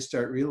 and then you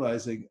start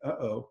realizing,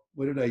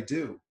 what did I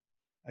do?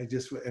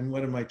 And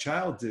what did my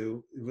child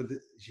do?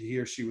 He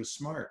or she was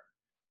smart,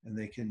 and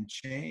they can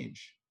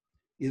change.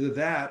 Either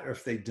that, or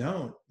if they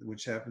don't,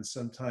 which happens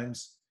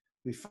sometimes,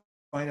 we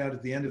find out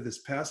at the end of this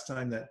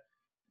pastime that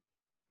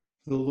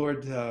the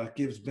Lord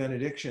gives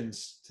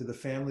benedictions to the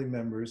family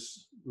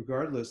members,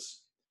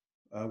 regardless,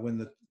 when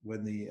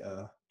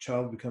the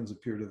child becomes a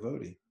pure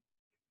devotee.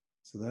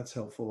 So that's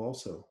helpful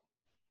also,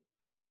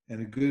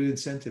 and a good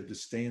incentive to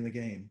stay in the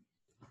game.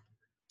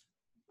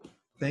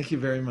 Thank you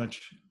very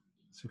much,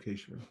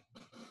 Sukeshwar.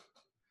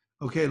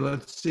 Okay,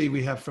 let's see.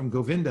 We have from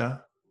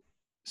Govinda,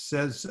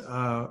 says,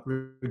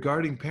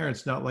 regarding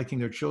parents not liking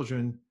their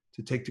children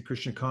to take to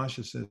Krishna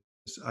consciousness,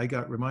 I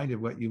got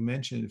reminded what you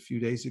mentioned a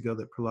few days ago,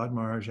 that Prahlad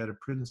Maharaj had a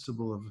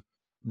principle of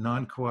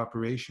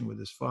non-cooperation with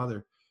his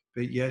father,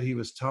 but yet he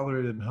was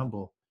tolerant and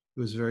humble. It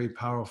was very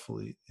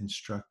powerfully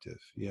instructive.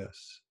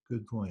 Yes,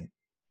 good point.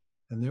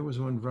 And there was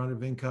one Vrana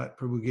Venkat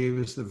Prabhu gave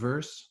us the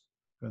verse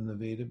from the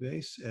Veda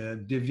base.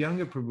 And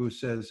Divyanga Prabhu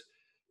says,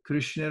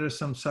 Krishnera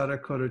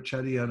samsara koro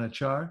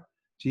chariyanachar,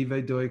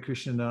 jiva doi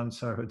krishnanam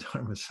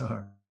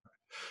sarvadharmasar.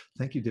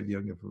 Thank you,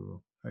 Divyanga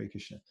Prabhu. Hare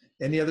Krishna.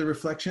 Any other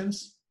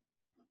reflections?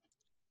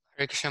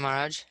 Hare Krishna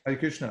Maharaj. Hare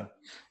Krishna.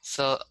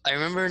 So I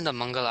remember in the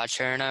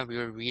Mangalacharana we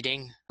were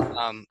reading,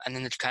 and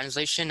in the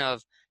translation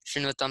of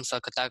Srinvatam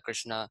Sakata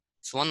Krishna,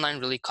 this one line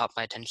really caught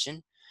my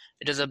attention.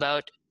 It is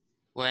about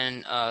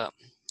when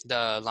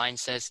the line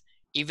says,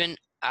 even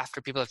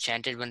after people have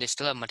chanted, when they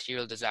still have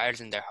material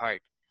desires in their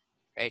heart,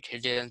 right?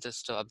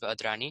 Hridayantasto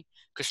Abhadrani,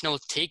 Krishna will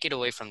take it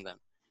away from them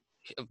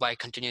by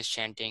continuous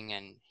chanting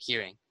and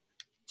hearing.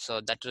 So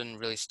that didn't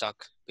really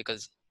stuck,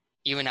 because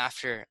even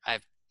after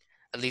I've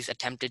at least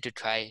attempted to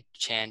try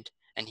chant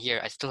and hear,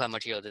 I still have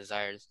material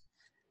desires.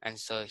 And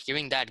so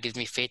hearing that gives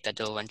me faith that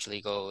they'll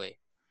eventually go away.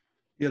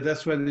 Yeah,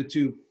 that's why the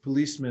two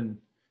policemen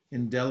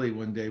in Delhi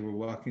one day were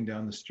walking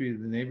down the street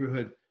of the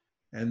neighborhood,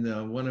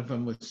 and one of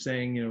them was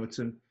saying, you know,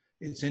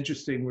 it's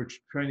interesting, we're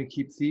trying to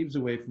keep thieves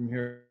away from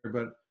here,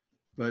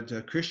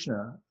 but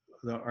Krishna,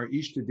 our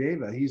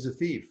Ishtadeva, he's a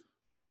thief.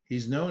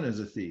 He's known as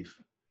a thief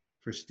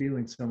for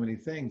stealing so many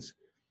things.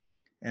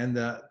 And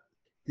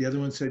the other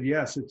one said,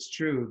 yes, it's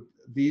true.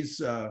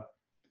 These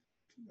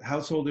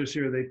householders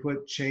here, they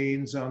put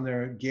chains on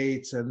their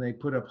gates and they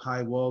put up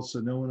high walls so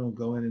no one will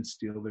go in and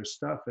steal their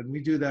stuff. And we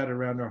do that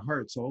around our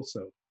hearts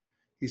also.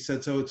 He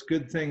said, so it's a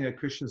good thing that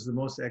Krishna's the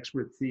most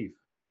expert thief.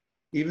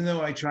 Even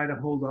though I try to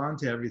hold on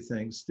to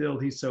everything, still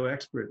he's so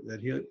expert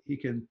that he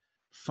can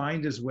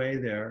find his way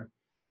there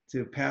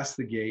to pass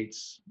the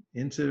gates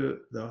into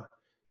the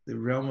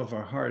realm of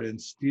our heart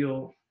and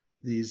steal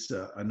these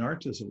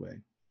anarthas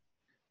away.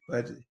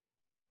 But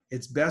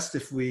it's best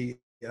if we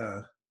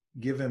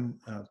give him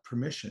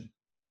permission.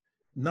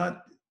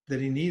 Not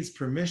that he needs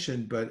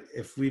permission, but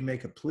if we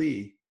make a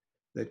plea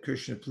that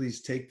Krishna,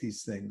 please take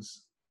these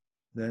things,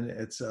 then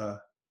it's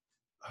a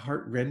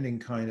heart-rending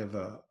kind of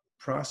a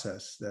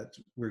process that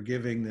we're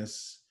giving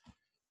this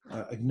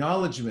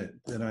acknowledgement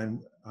that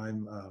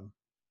I'm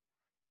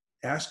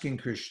asking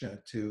Krishna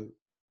to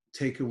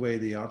take away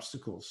the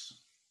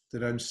obstacles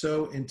that I'm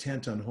so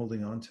intent on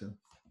holding on to.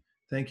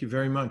 Thank you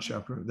very much,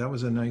 Apra. That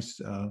was a nice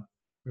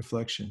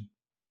reflection.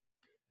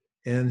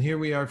 And here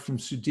we are from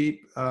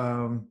Sudeep.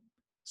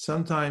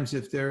 Sometimes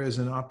if there is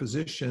an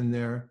opposition,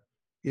 there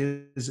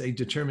is a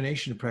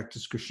determination to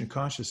practice Krishna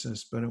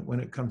consciousness, but when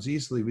it comes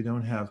easily, we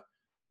don't have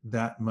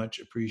that much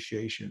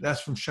appreciation. That's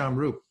from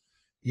Shamrup.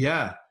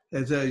 Yeah,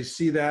 as I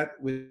see that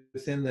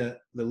within the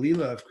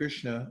Leela of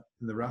Krishna,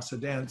 in the Rasa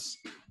dance,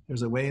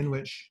 there's a way in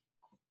which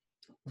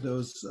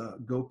those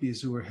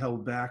gopis who were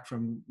held back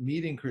from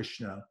meeting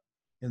Krishna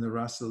in the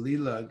Rasa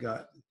Leela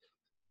got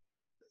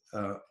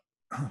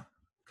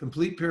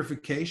complete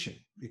purification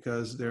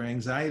because their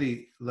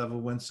anxiety level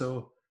went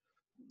so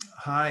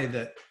high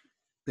that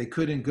they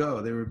couldn't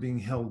go. They were being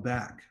held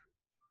back.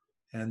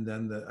 And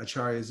then the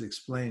acharyas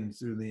explained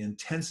through the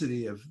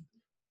intensity of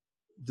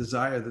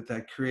desire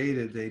that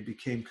created, they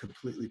became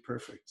completely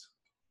perfect.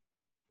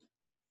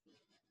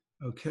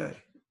 Okay.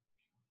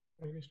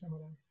 Hare Krishna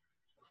Maharaj.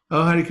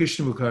 Oh, Hare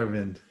Krishna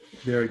Mukharvind,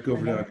 there at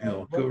Govardhan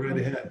Hill. Go right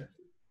ahead.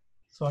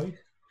 Sorry?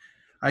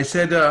 I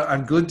said,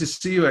 I'm good to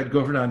see you at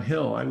Govardhan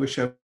Hill. I wish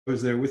I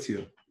was there with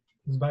you.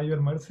 It's by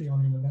your mercy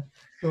only, Maharaj.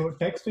 So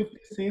text 50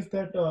 says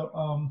that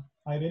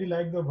I really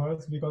like the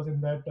verse because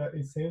in that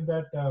it says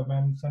that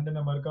when Sandan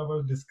Amarka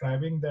was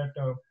describing that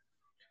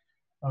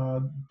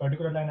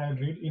particular line, I'll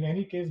read. In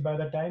any case, by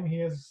the time he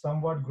has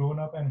somewhat grown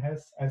up and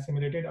has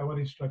assimilated our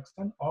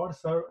instruction or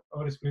serve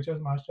our spiritual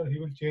master, he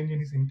will change in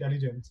his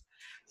intelligence.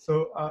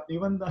 So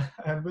even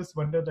I always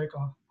wonder like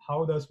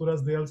how the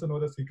asuras, they also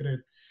know the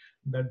secret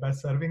that by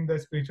serving the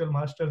spiritual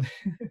master,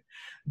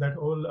 that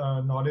whole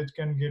knowledge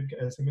can get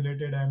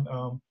assimilated and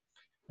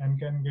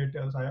can get.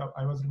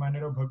 I was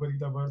reminded of Bhagavad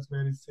Gita verse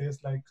where it says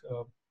like.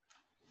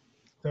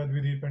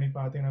 Tadvidhi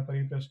pranipatena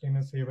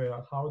pariprasthena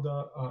sevaya, how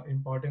the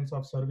importance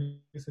of service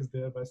is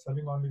there. By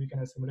serving only we can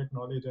assimilate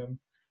knowledge. And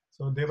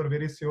so they were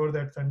very sure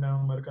that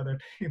Sandan Amarka, that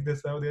if they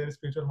serve their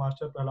spiritual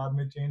master, Prahlad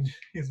may change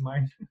his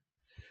mind.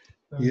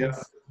 So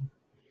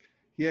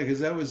yeah, because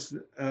that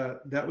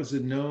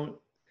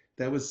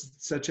was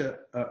such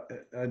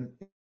an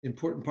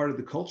important part of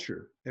the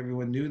culture.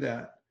 Everyone knew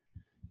that.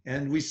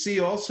 And we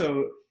see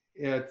also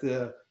at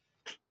the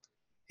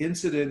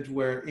incident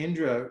where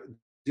Indra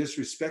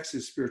disrespects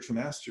his spiritual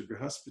master,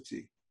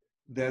 Brihaspati,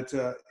 that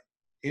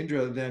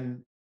Indra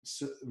then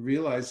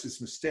realized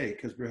his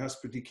mistake because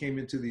Brihaspati came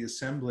into the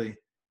assembly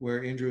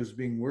where Indra was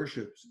being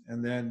worshipped,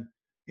 and then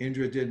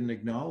Indra didn't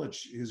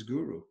acknowledge his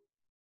guru.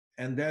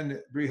 And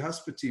then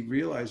Brihaspati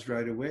realized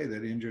right away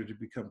that Indra had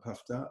become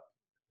puffed up.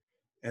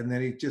 And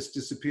then he just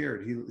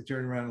disappeared. He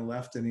turned around and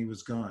left and he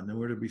was gone,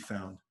 nowhere to be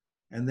found.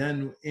 And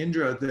then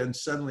Indra then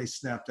suddenly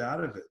snapped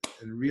out of it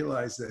and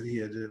realized that he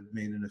had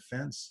made an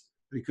offense.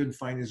 But he couldn't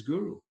find his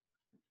guru.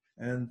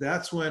 And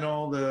that's when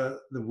all the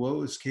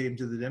woes came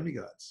to the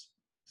demigods.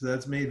 So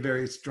that's made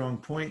very strong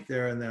point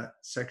there in that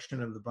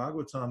section of the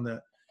Bhagavatam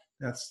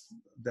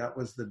that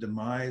was the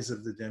demise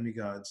of the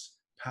demigods'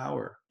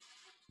 power.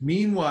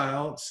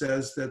 Meanwhile, it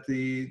says that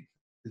the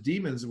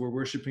demons were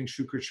worshiping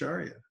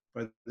Shukracharya.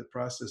 By the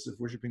process of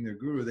worshiping their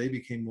guru, they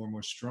became more and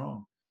more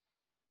strong.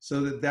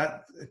 So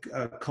that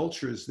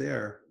culture is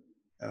there.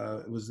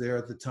 It was there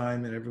at the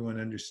time, and everyone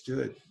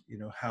understood,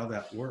 how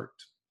that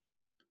worked.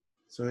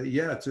 So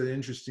yeah, it's an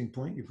interesting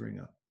point you bring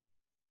up.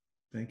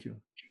 Thank you.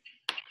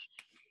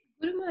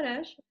 Guru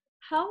Maharaj,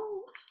 how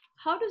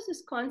does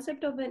this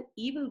concept of an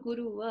evil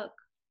guru work?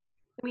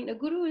 I mean, a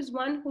guru is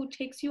one who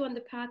takes you on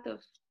the path of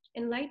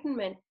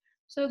enlightenment.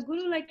 So a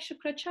guru like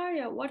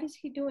Shukracharya, what is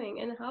he doing,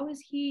 and how is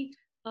he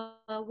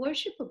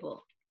worshipable?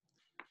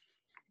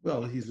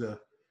 Well, he's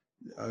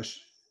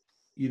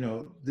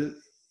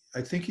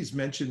I think he's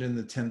mentioned in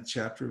the 10th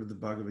chapter of the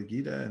Bhagavad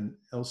Gita and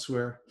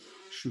elsewhere.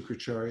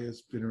 Shukracharya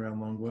has been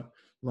around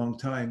long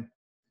time.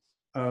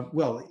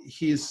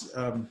 He's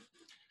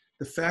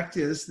the fact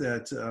is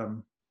that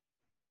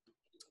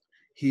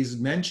he's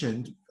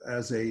mentioned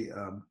as a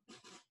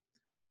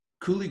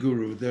Kuli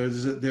guru.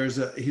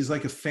 He's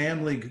like a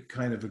family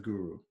kind of a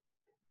guru,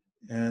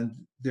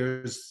 and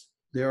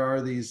there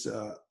are these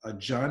a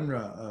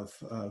genre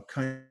of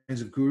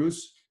kinds of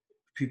gurus.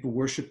 People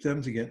worship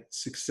them to get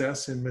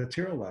success in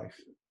material life,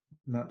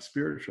 not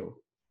spiritual.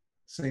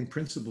 Same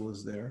principle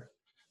is there,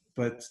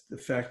 but the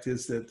fact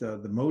is that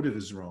the motive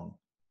is wrong.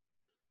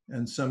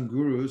 And some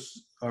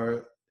gurus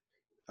are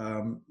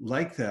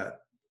like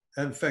that.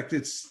 In fact,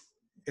 it's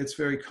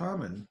very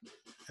common,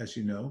 as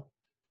you know,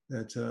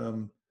 that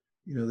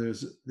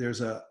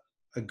there's a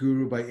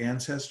guru by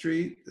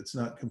ancestry that's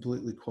not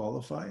completely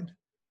qualified,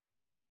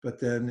 but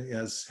then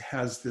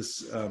has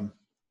this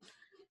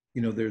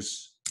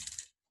there's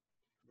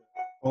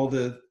all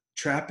the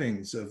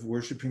trappings of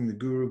worshiping the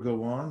guru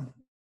go on,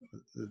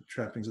 the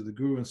trappings of the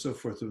guru and so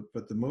forth,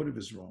 but the motive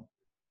is wrong.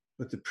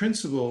 But the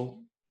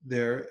principle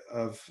there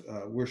of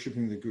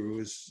worshiping the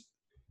guru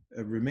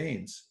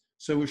remains.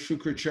 So with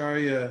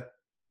Shukracharya,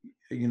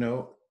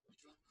 the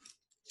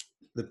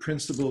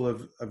principle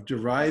of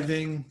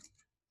deriving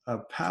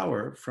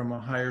power from a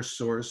higher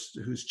source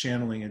who's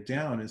channeling it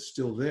down is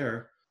still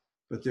there,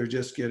 but they're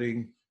just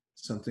getting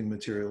something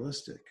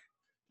materialistic.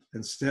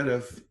 Instead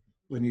of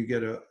when you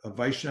get a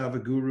Vaishnava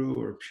guru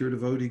or a pure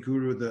devotee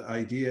guru, the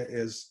idea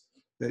is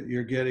that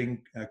you're getting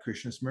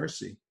Krishna's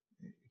mercy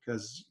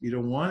because you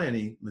don't want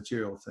any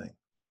material thing.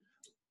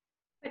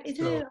 But is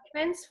it an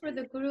offense for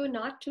the guru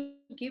not to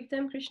give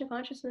them Krishna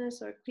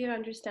consciousness or clear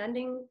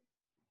understanding?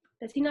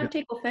 Does he not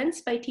take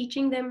offense by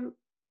teaching them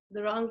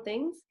the wrong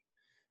things?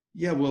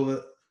 Yeah,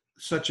 well,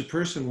 such a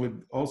person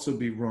would also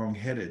be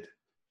wrong-headed.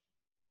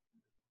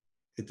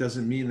 It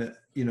doesn't mean that,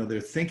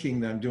 they're thinking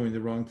that I'm doing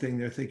the wrong thing.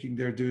 They're thinking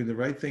they're doing the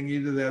right thing.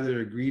 Either that,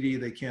 they're greedy,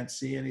 they can't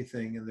see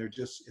anything, and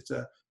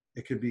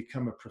it could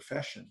become a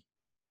profession,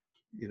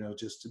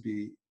 just to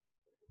be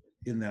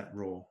in that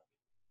role.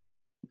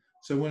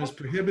 So when it's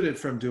prohibited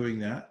from doing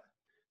that,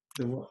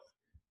 the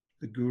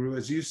guru,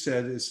 as you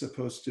said, is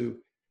supposed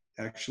to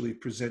actually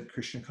present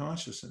Krishna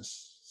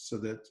consciousness, so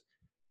that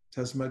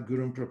tasmad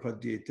gurum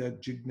prapadyeta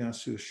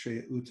jignasu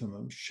shreya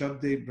uttamam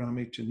shabde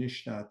brahme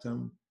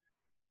nishnatam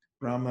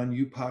brahman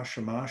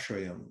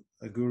upashamashrayam.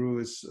 A guru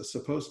is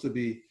supposed to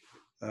be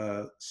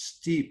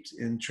steeped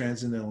in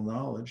transcendental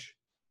knowledge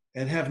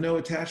and have no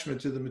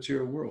attachment to the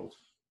material world.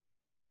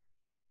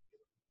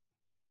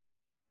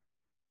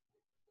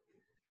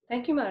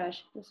 Thank you, Maharaj.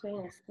 That's very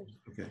nice.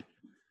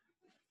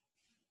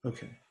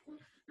 Okay.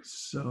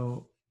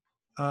 So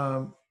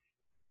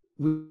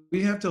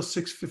we have till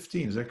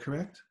 6:15. Is that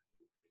correct?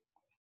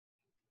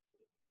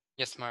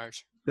 Yes,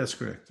 Maharaj. That's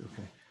correct.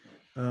 Okay.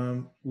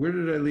 Where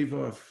did I leave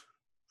off?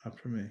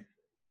 After me. I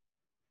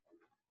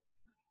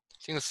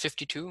think it was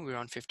 52. We're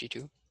on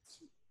 52.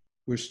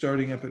 We're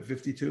starting up at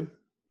 52?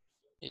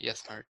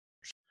 Yes, Maharaj.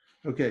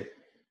 Okay.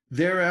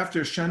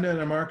 Thereafter, Shanda and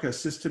Amarka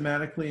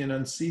systematically and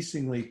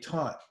unceasingly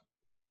taught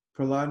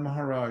Prahlad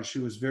Maharaj,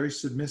 who was very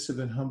submissive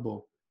and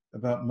humble,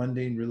 about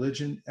mundane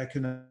religion,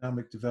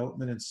 economic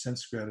development, and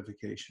sense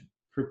gratification.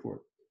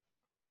 Purport.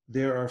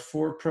 There are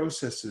 4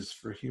 processes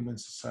for human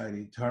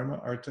society: dharma,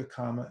 artha,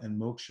 kama, and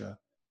moksha,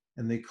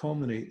 and they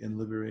culminate in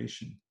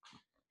liberation.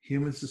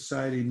 Human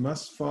society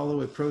must follow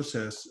a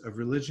process of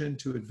religion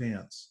to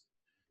advance,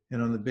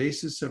 and on the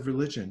basis of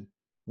religion,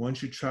 one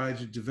should try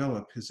to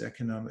develop his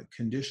economic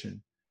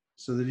condition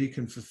so that he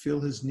can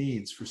fulfill his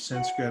needs for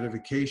sense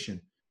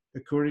gratification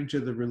according to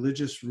the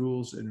religious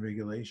rules and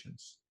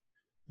regulations.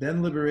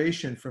 Then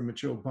liberation from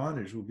material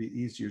bondage will be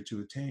easier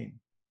to attain.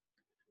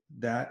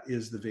 That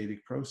is the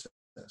Vedic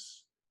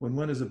process. When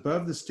one is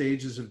above the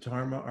stages of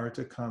dharma,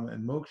 artha, kama,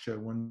 and moksha,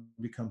 one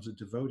becomes a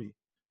devotee.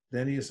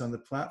 Then he is on the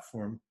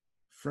platform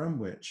from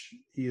which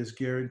he is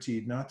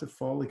guaranteed not to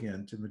fall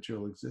again to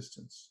material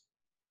existence.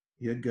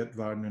 Yadgat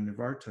varna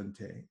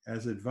nivartante.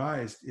 As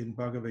advised in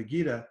Bhagavad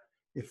Gita,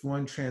 if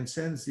one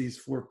transcends these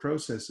 4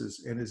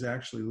 processes and is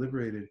actually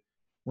liberated,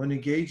 one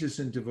engages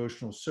in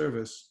devotional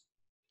service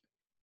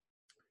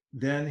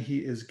then he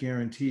is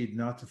guaranteed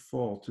not to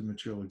fall to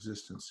material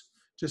existence.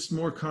 Just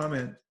more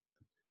comment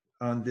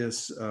on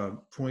this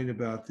point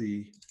about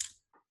the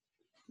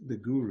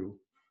guru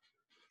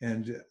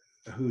and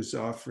who's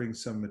offering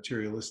some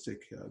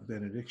materialistic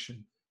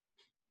benediction,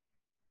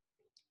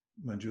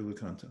 Manjula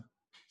Kanta.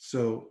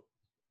 So,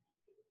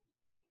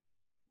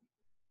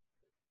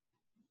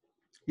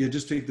 yeah,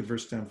 just take the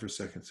verse down for a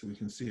second so we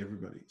can see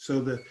everybody.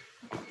 So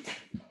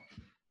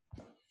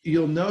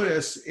you'll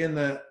notice in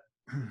the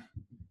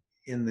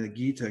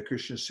Gita,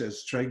 Krishna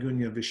says,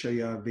 Trigunya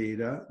Vishaya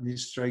Veda,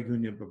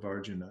 Nistrigunya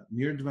Bhavarjana,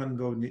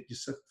 Nirdvango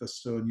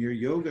Nityasattvasto, Nir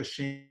Yoga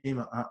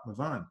Shema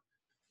Atmavan.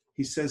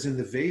 He says in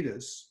the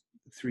Vedas,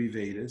 3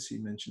 Vedas, he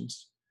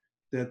mentions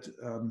that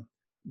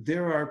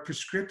there are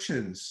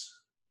prescriptions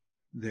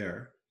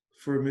there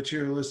for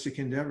materialistic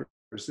endeavors.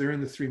 They're in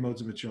the 3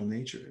 modes of material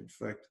nature. In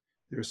fact,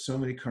 there are so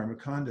many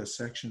Karmakanda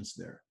sections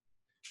there.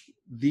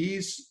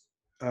 These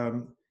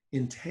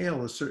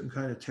entail a certain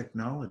kind of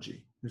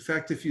technology. In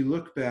fact, if you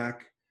look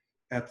back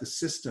at the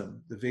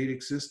system, the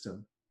Vedic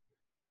system,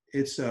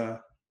 it's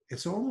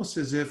almost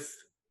as if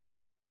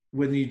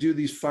when you do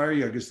these fire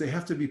yagas, they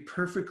have to be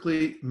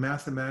perfectly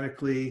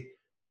mathematically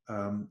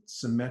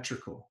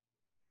symmetrical.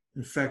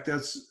 In fact,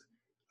 that's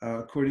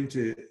according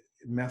to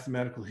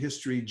mathematical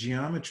history,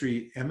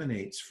 geometry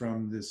emanates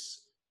from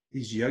these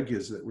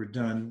yagyas that were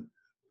done,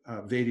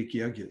 Vedic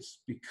yagyas,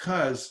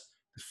 because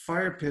the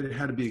fire pit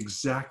had to be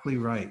exactly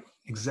right,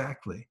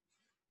 exactly.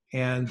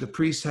 And the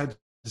priest had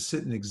to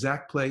sit in the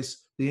exact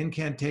place. The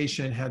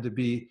incantation had to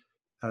be,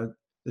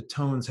 the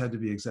tones had to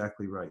be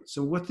exactly right.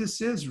 So what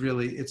this is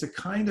really, it's a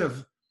kind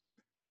of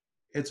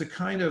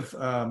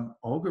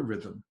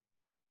algorithm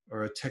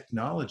or a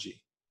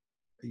technology,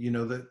 you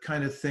know, the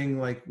kind of thing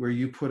like where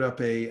you put up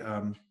a,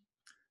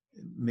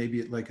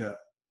 maybe like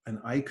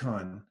an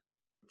icon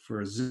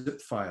for a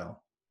zip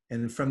file.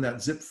 And from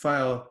that zip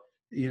file,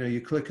 you know, you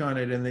click on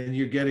it and then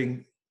you're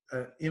getting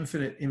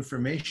infinite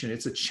information.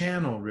 It's a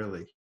channel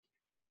really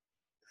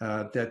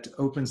that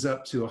opens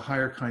up to a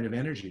higher kind of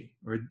energy.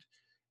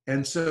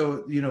 And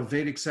so, you know,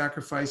 Vedic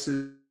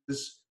sacrifices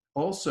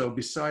also,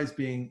 besides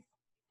being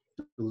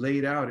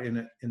laid out in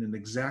an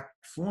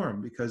exact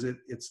form, because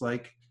it's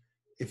like,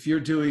 if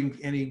you're doing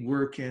any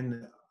work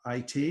in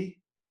IT,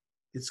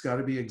 it's got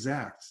to be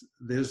exact.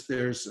 There's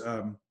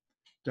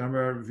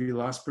Dhamma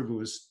Vilas Prabhu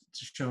was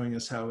showing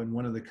us how in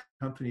one of the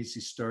companies he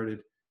started,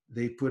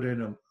 they put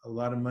in a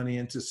lot of money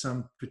into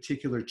some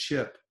particular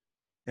chip.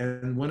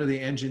 And one of the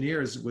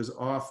engineers was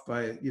off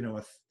by, you know,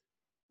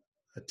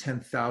 a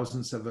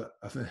 10,000th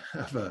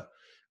of a,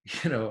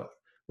 you know,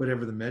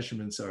 whatever the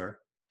measurements are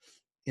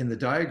in the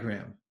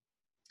diagram.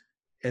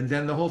 And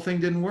then the whole thing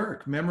didn't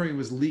work. Memory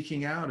was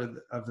leaking out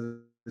of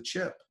the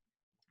chip.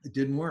 It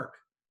didn't work.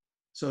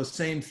 So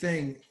same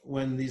thing,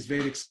 when these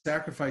Vedic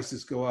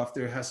sacrifices go off,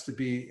 there has to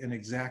be an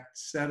exact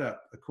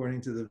setup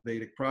according to the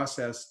Vedic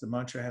process. The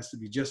mantra has to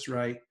be just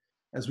right.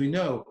 As we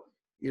know,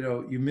 you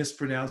know, you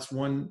mispronounce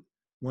one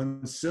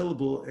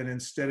syllable, and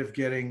instead of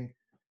getting,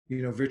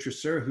 you know,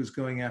 Vritrasura, who's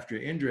going after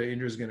Indra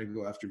is going to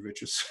go after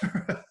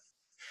Vritrasura.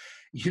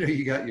 You know,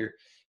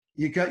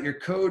 you got your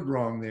code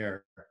wrong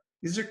there.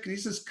 This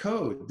is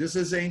code. This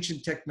is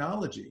ancient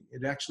technology.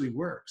 It actually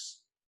works.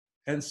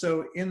 And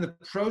so in the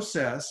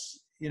process,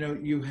 you know,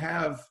 you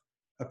have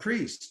a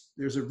priest.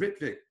 There's a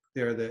Ritvik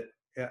there that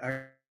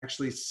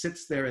actually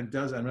sits there and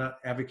does, I'm not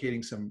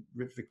advocating some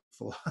Ritvik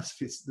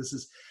philosophy. This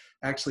is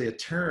actually a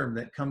term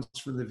that comes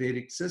from the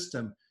Vedic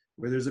system,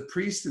 where there's a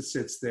priest that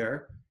sits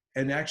there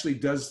and actually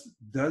does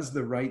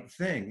the right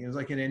thing. It's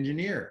like an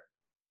engineer.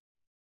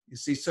 You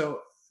see, so,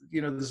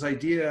 you know, this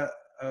idea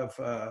of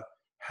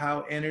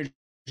how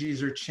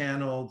energies are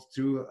channeled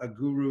through a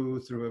guru,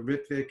 through a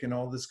Ritvik and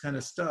all this kind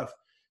of stuff,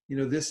 you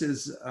know, this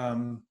is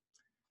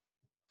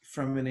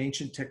from an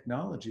ancient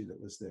technology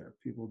that was there.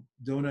 People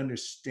don't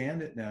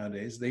understand it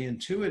nowadays. They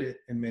intuit it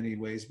in many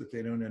ways, but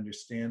they don't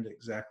understand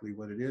exactly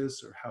what it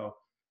is or how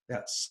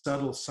that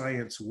subtle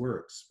science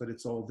works, but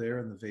it's all there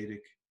in the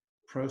Vedic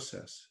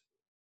process.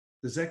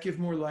 Does that give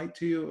more light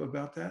to you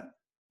about that?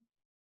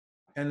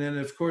 And then,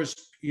 of course,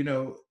 you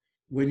know,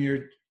 when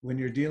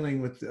you're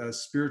dealing with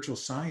spiritual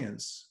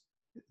science,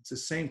 it's the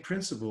same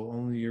principle,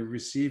 only you're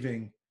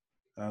receiving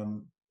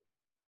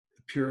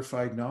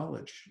purified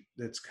knowledge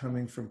that's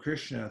coming from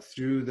Krishna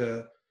through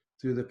the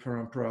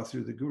parampara,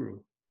 through the guru.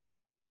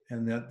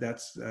 And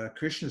that's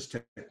Krishna's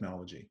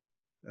technology.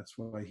 That's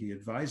why he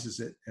advises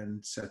it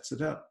and sets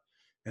it up.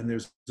 And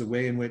there's a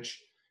way in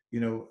which, you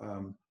know,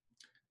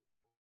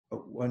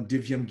 one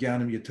divyam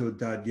jnanam yato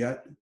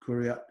dadyat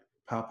kuryat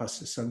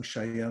papas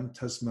sangshayam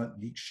tasmat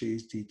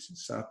dikshes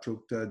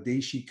saprokta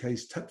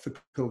deshikais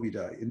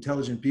tatvakovida.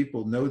 Intelligent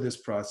people know this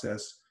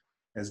process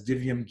as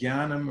divyam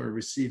jnanam, or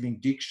receiving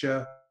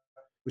diksha,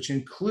 which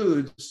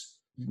includes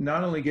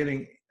not only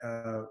getting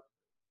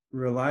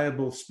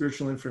reliable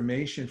spiritual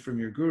information from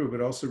your guru,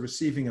 but also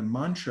receiving a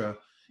mantra.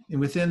 And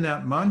within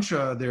that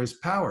mantra, there's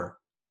power,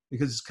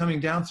 because it's coming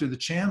down through the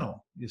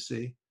channel, you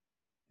see,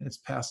 and it's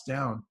passed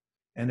down.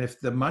 And if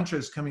the mantra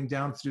is coming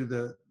down through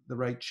the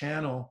right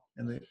channel,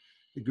 and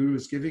The guru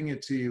is giving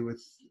it to you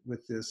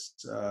with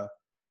this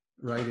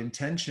right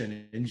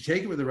intention, and you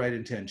take it with the right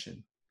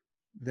intention,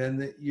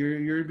 then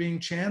you're being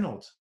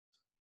channeled.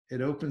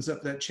 It opens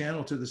up that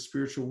channel to the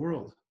spiritual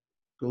world.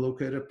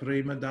 Golokera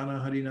Prema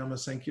Dana Harinama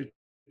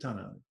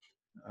Sankirtana.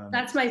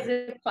 That's my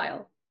zip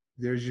file.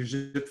 There's your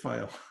zip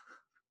file.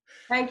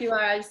 Thank you,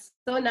 Maharaj.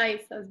 So nice.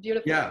 That was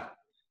beautiful.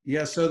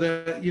 Yeah. So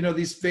that,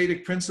 these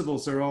Vedic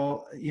principles are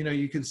all,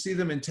 you can see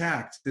them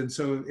intact. And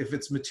so if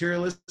it's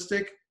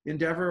materialistic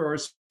endeavor or a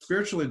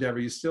spiritual endeavor,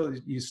 you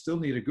still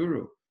need a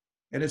guru.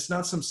 And it's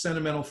not some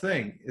sentimental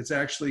thing. It's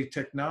actually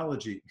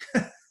technology,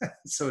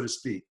 so to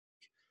speak.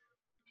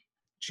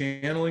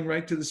 Channeling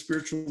right to the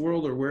spiritual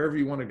world or wherever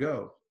you want to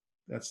go.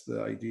 That's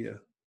the idea.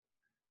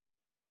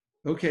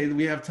 Okay,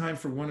 we have time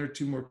for one or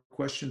two more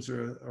questions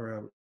or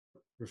a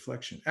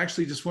reflection.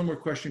 Actually, just one more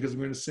question because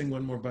we're going to sing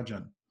one more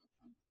bhajan.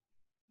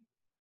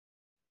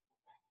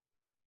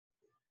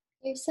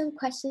 There's some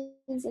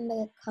questions in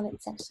the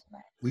comment section.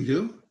 Mark. We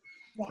do?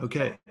 Yeah.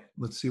 Okay,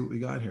 let's see what we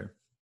got here.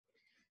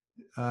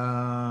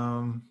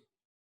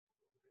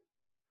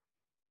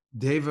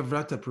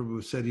 Devavrata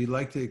Prabhu said he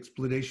liked the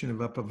explanation of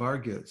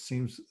apavarga. It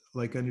seems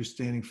like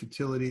understanding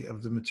futility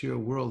of the material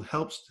world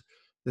helps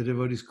the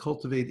devotees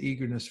cultivate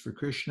eagerness for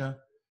Krishna.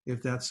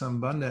 If that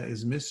sambandha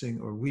is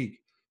missing or weak,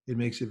 it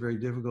makes it very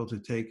difficult to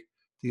take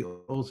the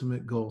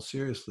ultimate goal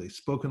seriously.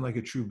 Spoken like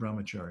a true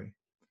brahmachari.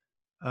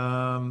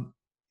 Yanisha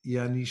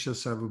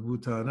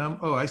Sarvabhutanam.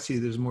 Oh, I see.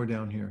 There's more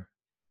down here.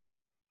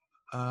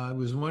 I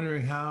was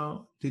wondering,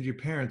 how did your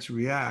parents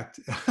react?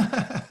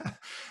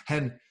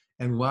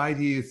 And why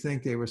do you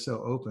think they were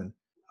so open?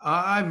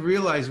 I've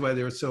realized why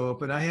they were so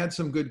open. I had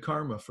some good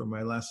karma from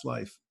my last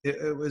life.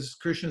 It was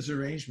Krishna's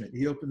arrangement.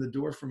 He opened the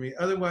door for me.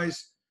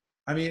 Otherwise,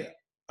 I'm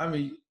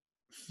a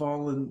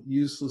fallen,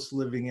 useless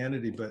living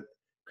entity, but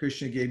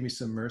Krishna gave me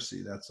some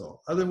mercy, that's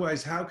all.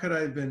 Otherwise, how could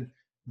I have been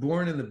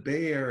born in the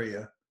Bay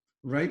Area,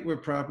 right where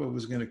Prabhupada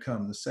was going to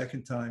come the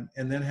second time,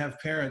 and then have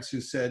parents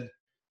who said,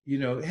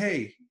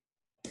 hey,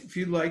 if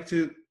you'd like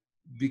to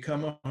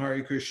become a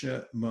Hare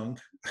Krishna monk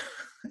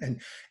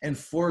and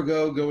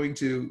forego going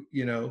to,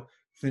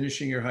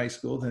 finishing your high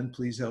school, then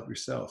please help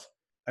yourself.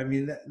 I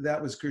mean,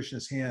 that was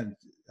Krishna's hand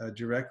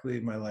directly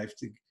in my life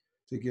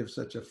to give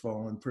such a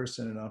fallen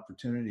person an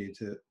opportunity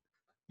to,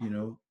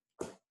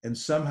 and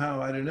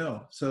somehow, I don't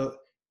know. So,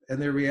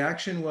 and their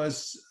reaction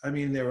was,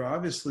 they were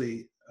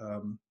obviously,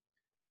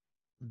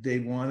 they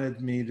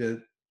wanted me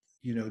to,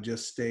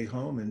 just stay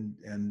home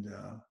and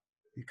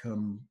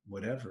become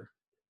whatever.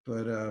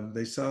 But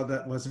they saw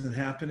that wasn't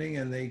happening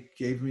and they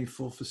gave me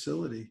full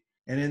facility.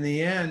 And in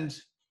the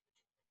end,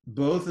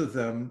 both of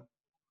them,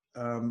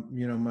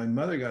 my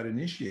mother got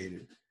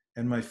initiated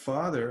and my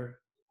father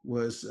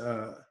was,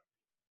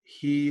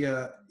 he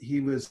had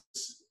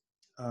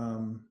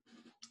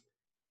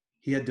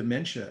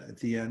dementia at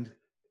the end,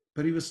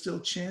 but he was still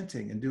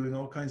chanting and doing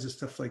all kinds of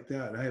stuff like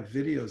that. I have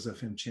videos of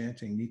him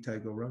chanting Nitai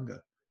Gauranga,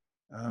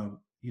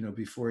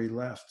 before he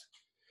left.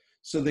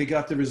 So they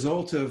got the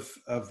result of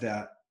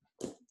that.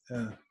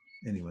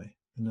 Anyway,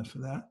 enough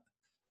of that.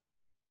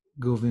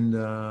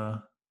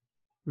 Govinda,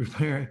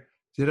 repair.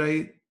 Did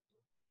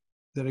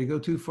I go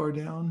too far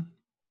down?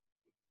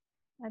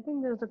 I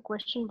think there's a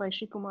question by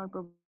Shrikumar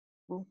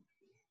Prabhu.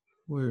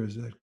 Where is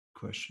that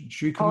question?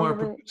 Shrikumar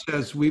Prabhu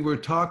says, we were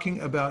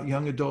talking about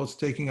young adults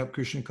taking up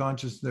Krishna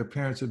consciousness, their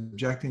parents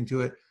objecting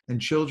to it, and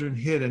children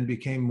hid and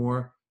became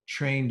more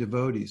trained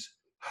devotees.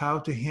 How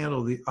to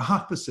handle the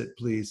opposite,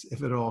 please,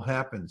 if it all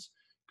happens.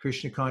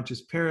 Krishna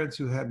conscious parents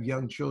who have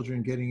young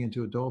children getting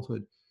into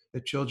adulthood,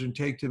 that children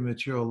take to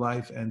material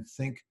life and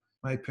think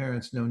my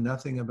parents know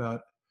nothing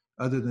about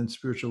other than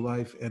spiritual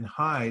life and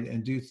hide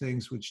and do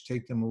things which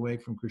take them away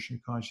from Krishna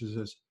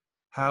consciousness.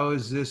 How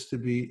is this to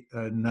be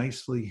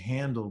nicely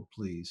handled,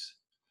 please?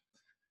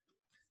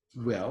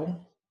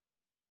 Well,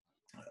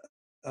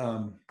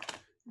 the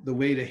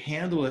way to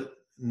handle it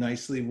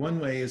nicely, one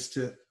way is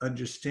to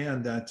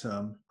understand that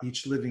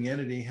each living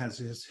entity has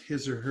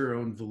his or her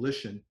own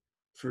volition.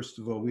 First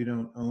of all, we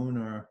don't own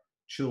our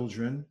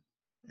children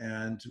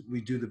and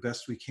we do the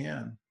best we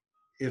can.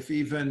 If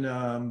even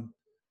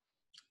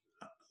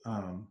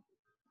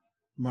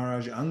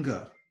Maharaj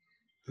Anga,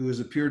 who is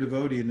a pure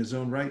devotee in his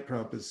own right,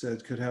 Prabhupada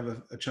said, could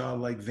have a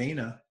child like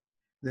Vena,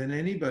 then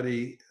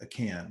anybody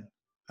can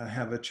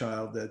have a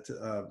child that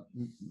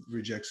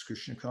rejects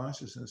Krishna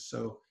consciousness.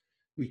 So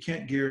we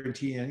can't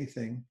guarantee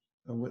anything.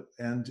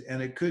 And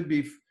it could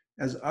be,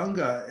 as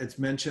Anga, it's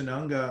mentioned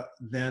Anga,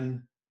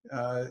 then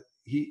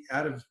he,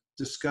 out of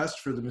disgust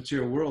for the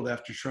material world,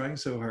 after trying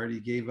so hard, he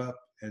gave up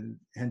and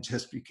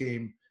just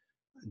became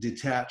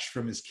detached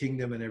from his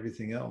kingdom and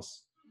everything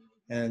else.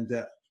 And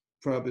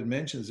Prabhupada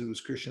mentions it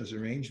was Krishna's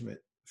arrangement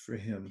for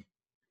him,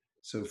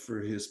 so for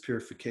his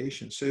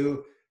purification.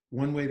 So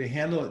one way to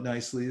handle it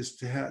nicely is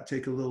to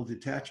take a little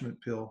detachment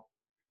pill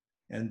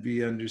and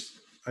be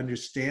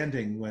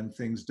understanding when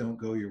things don't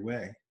go your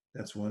way.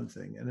 That's one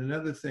thing. And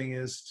another thing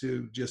is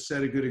to just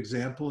set a good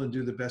example and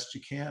do the best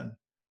you can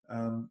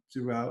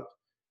throughout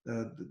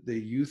the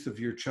youth of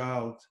your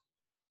child.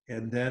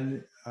 And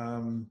then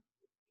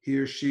he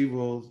or she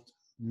will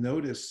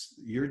notice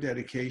your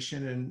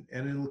dedication,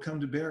 and it'll come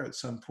to bear at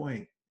some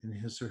point in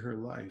his or her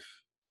life.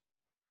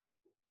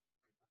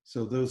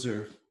 So those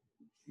are,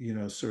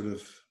 sort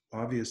of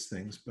obvious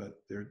things,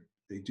 but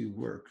they do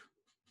work.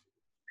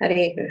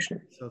 Hare Krishna.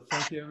 So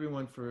thank you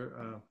everyone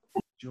for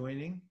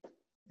joining,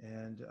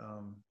 and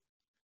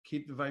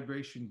keep the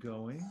vibration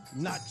going.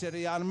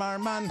 Nachari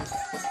Armarman,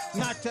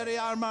 Nachari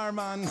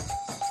Armarman,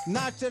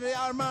 Nachari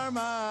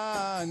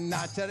Armarman,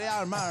 Nachari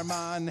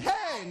Armarman,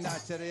 hey,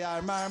 Nachari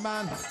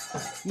Armarman,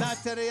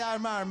 Nachari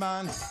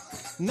Armarman,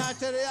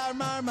 Nachari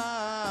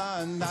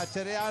Armarman,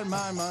 Nachari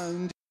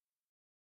Armarman.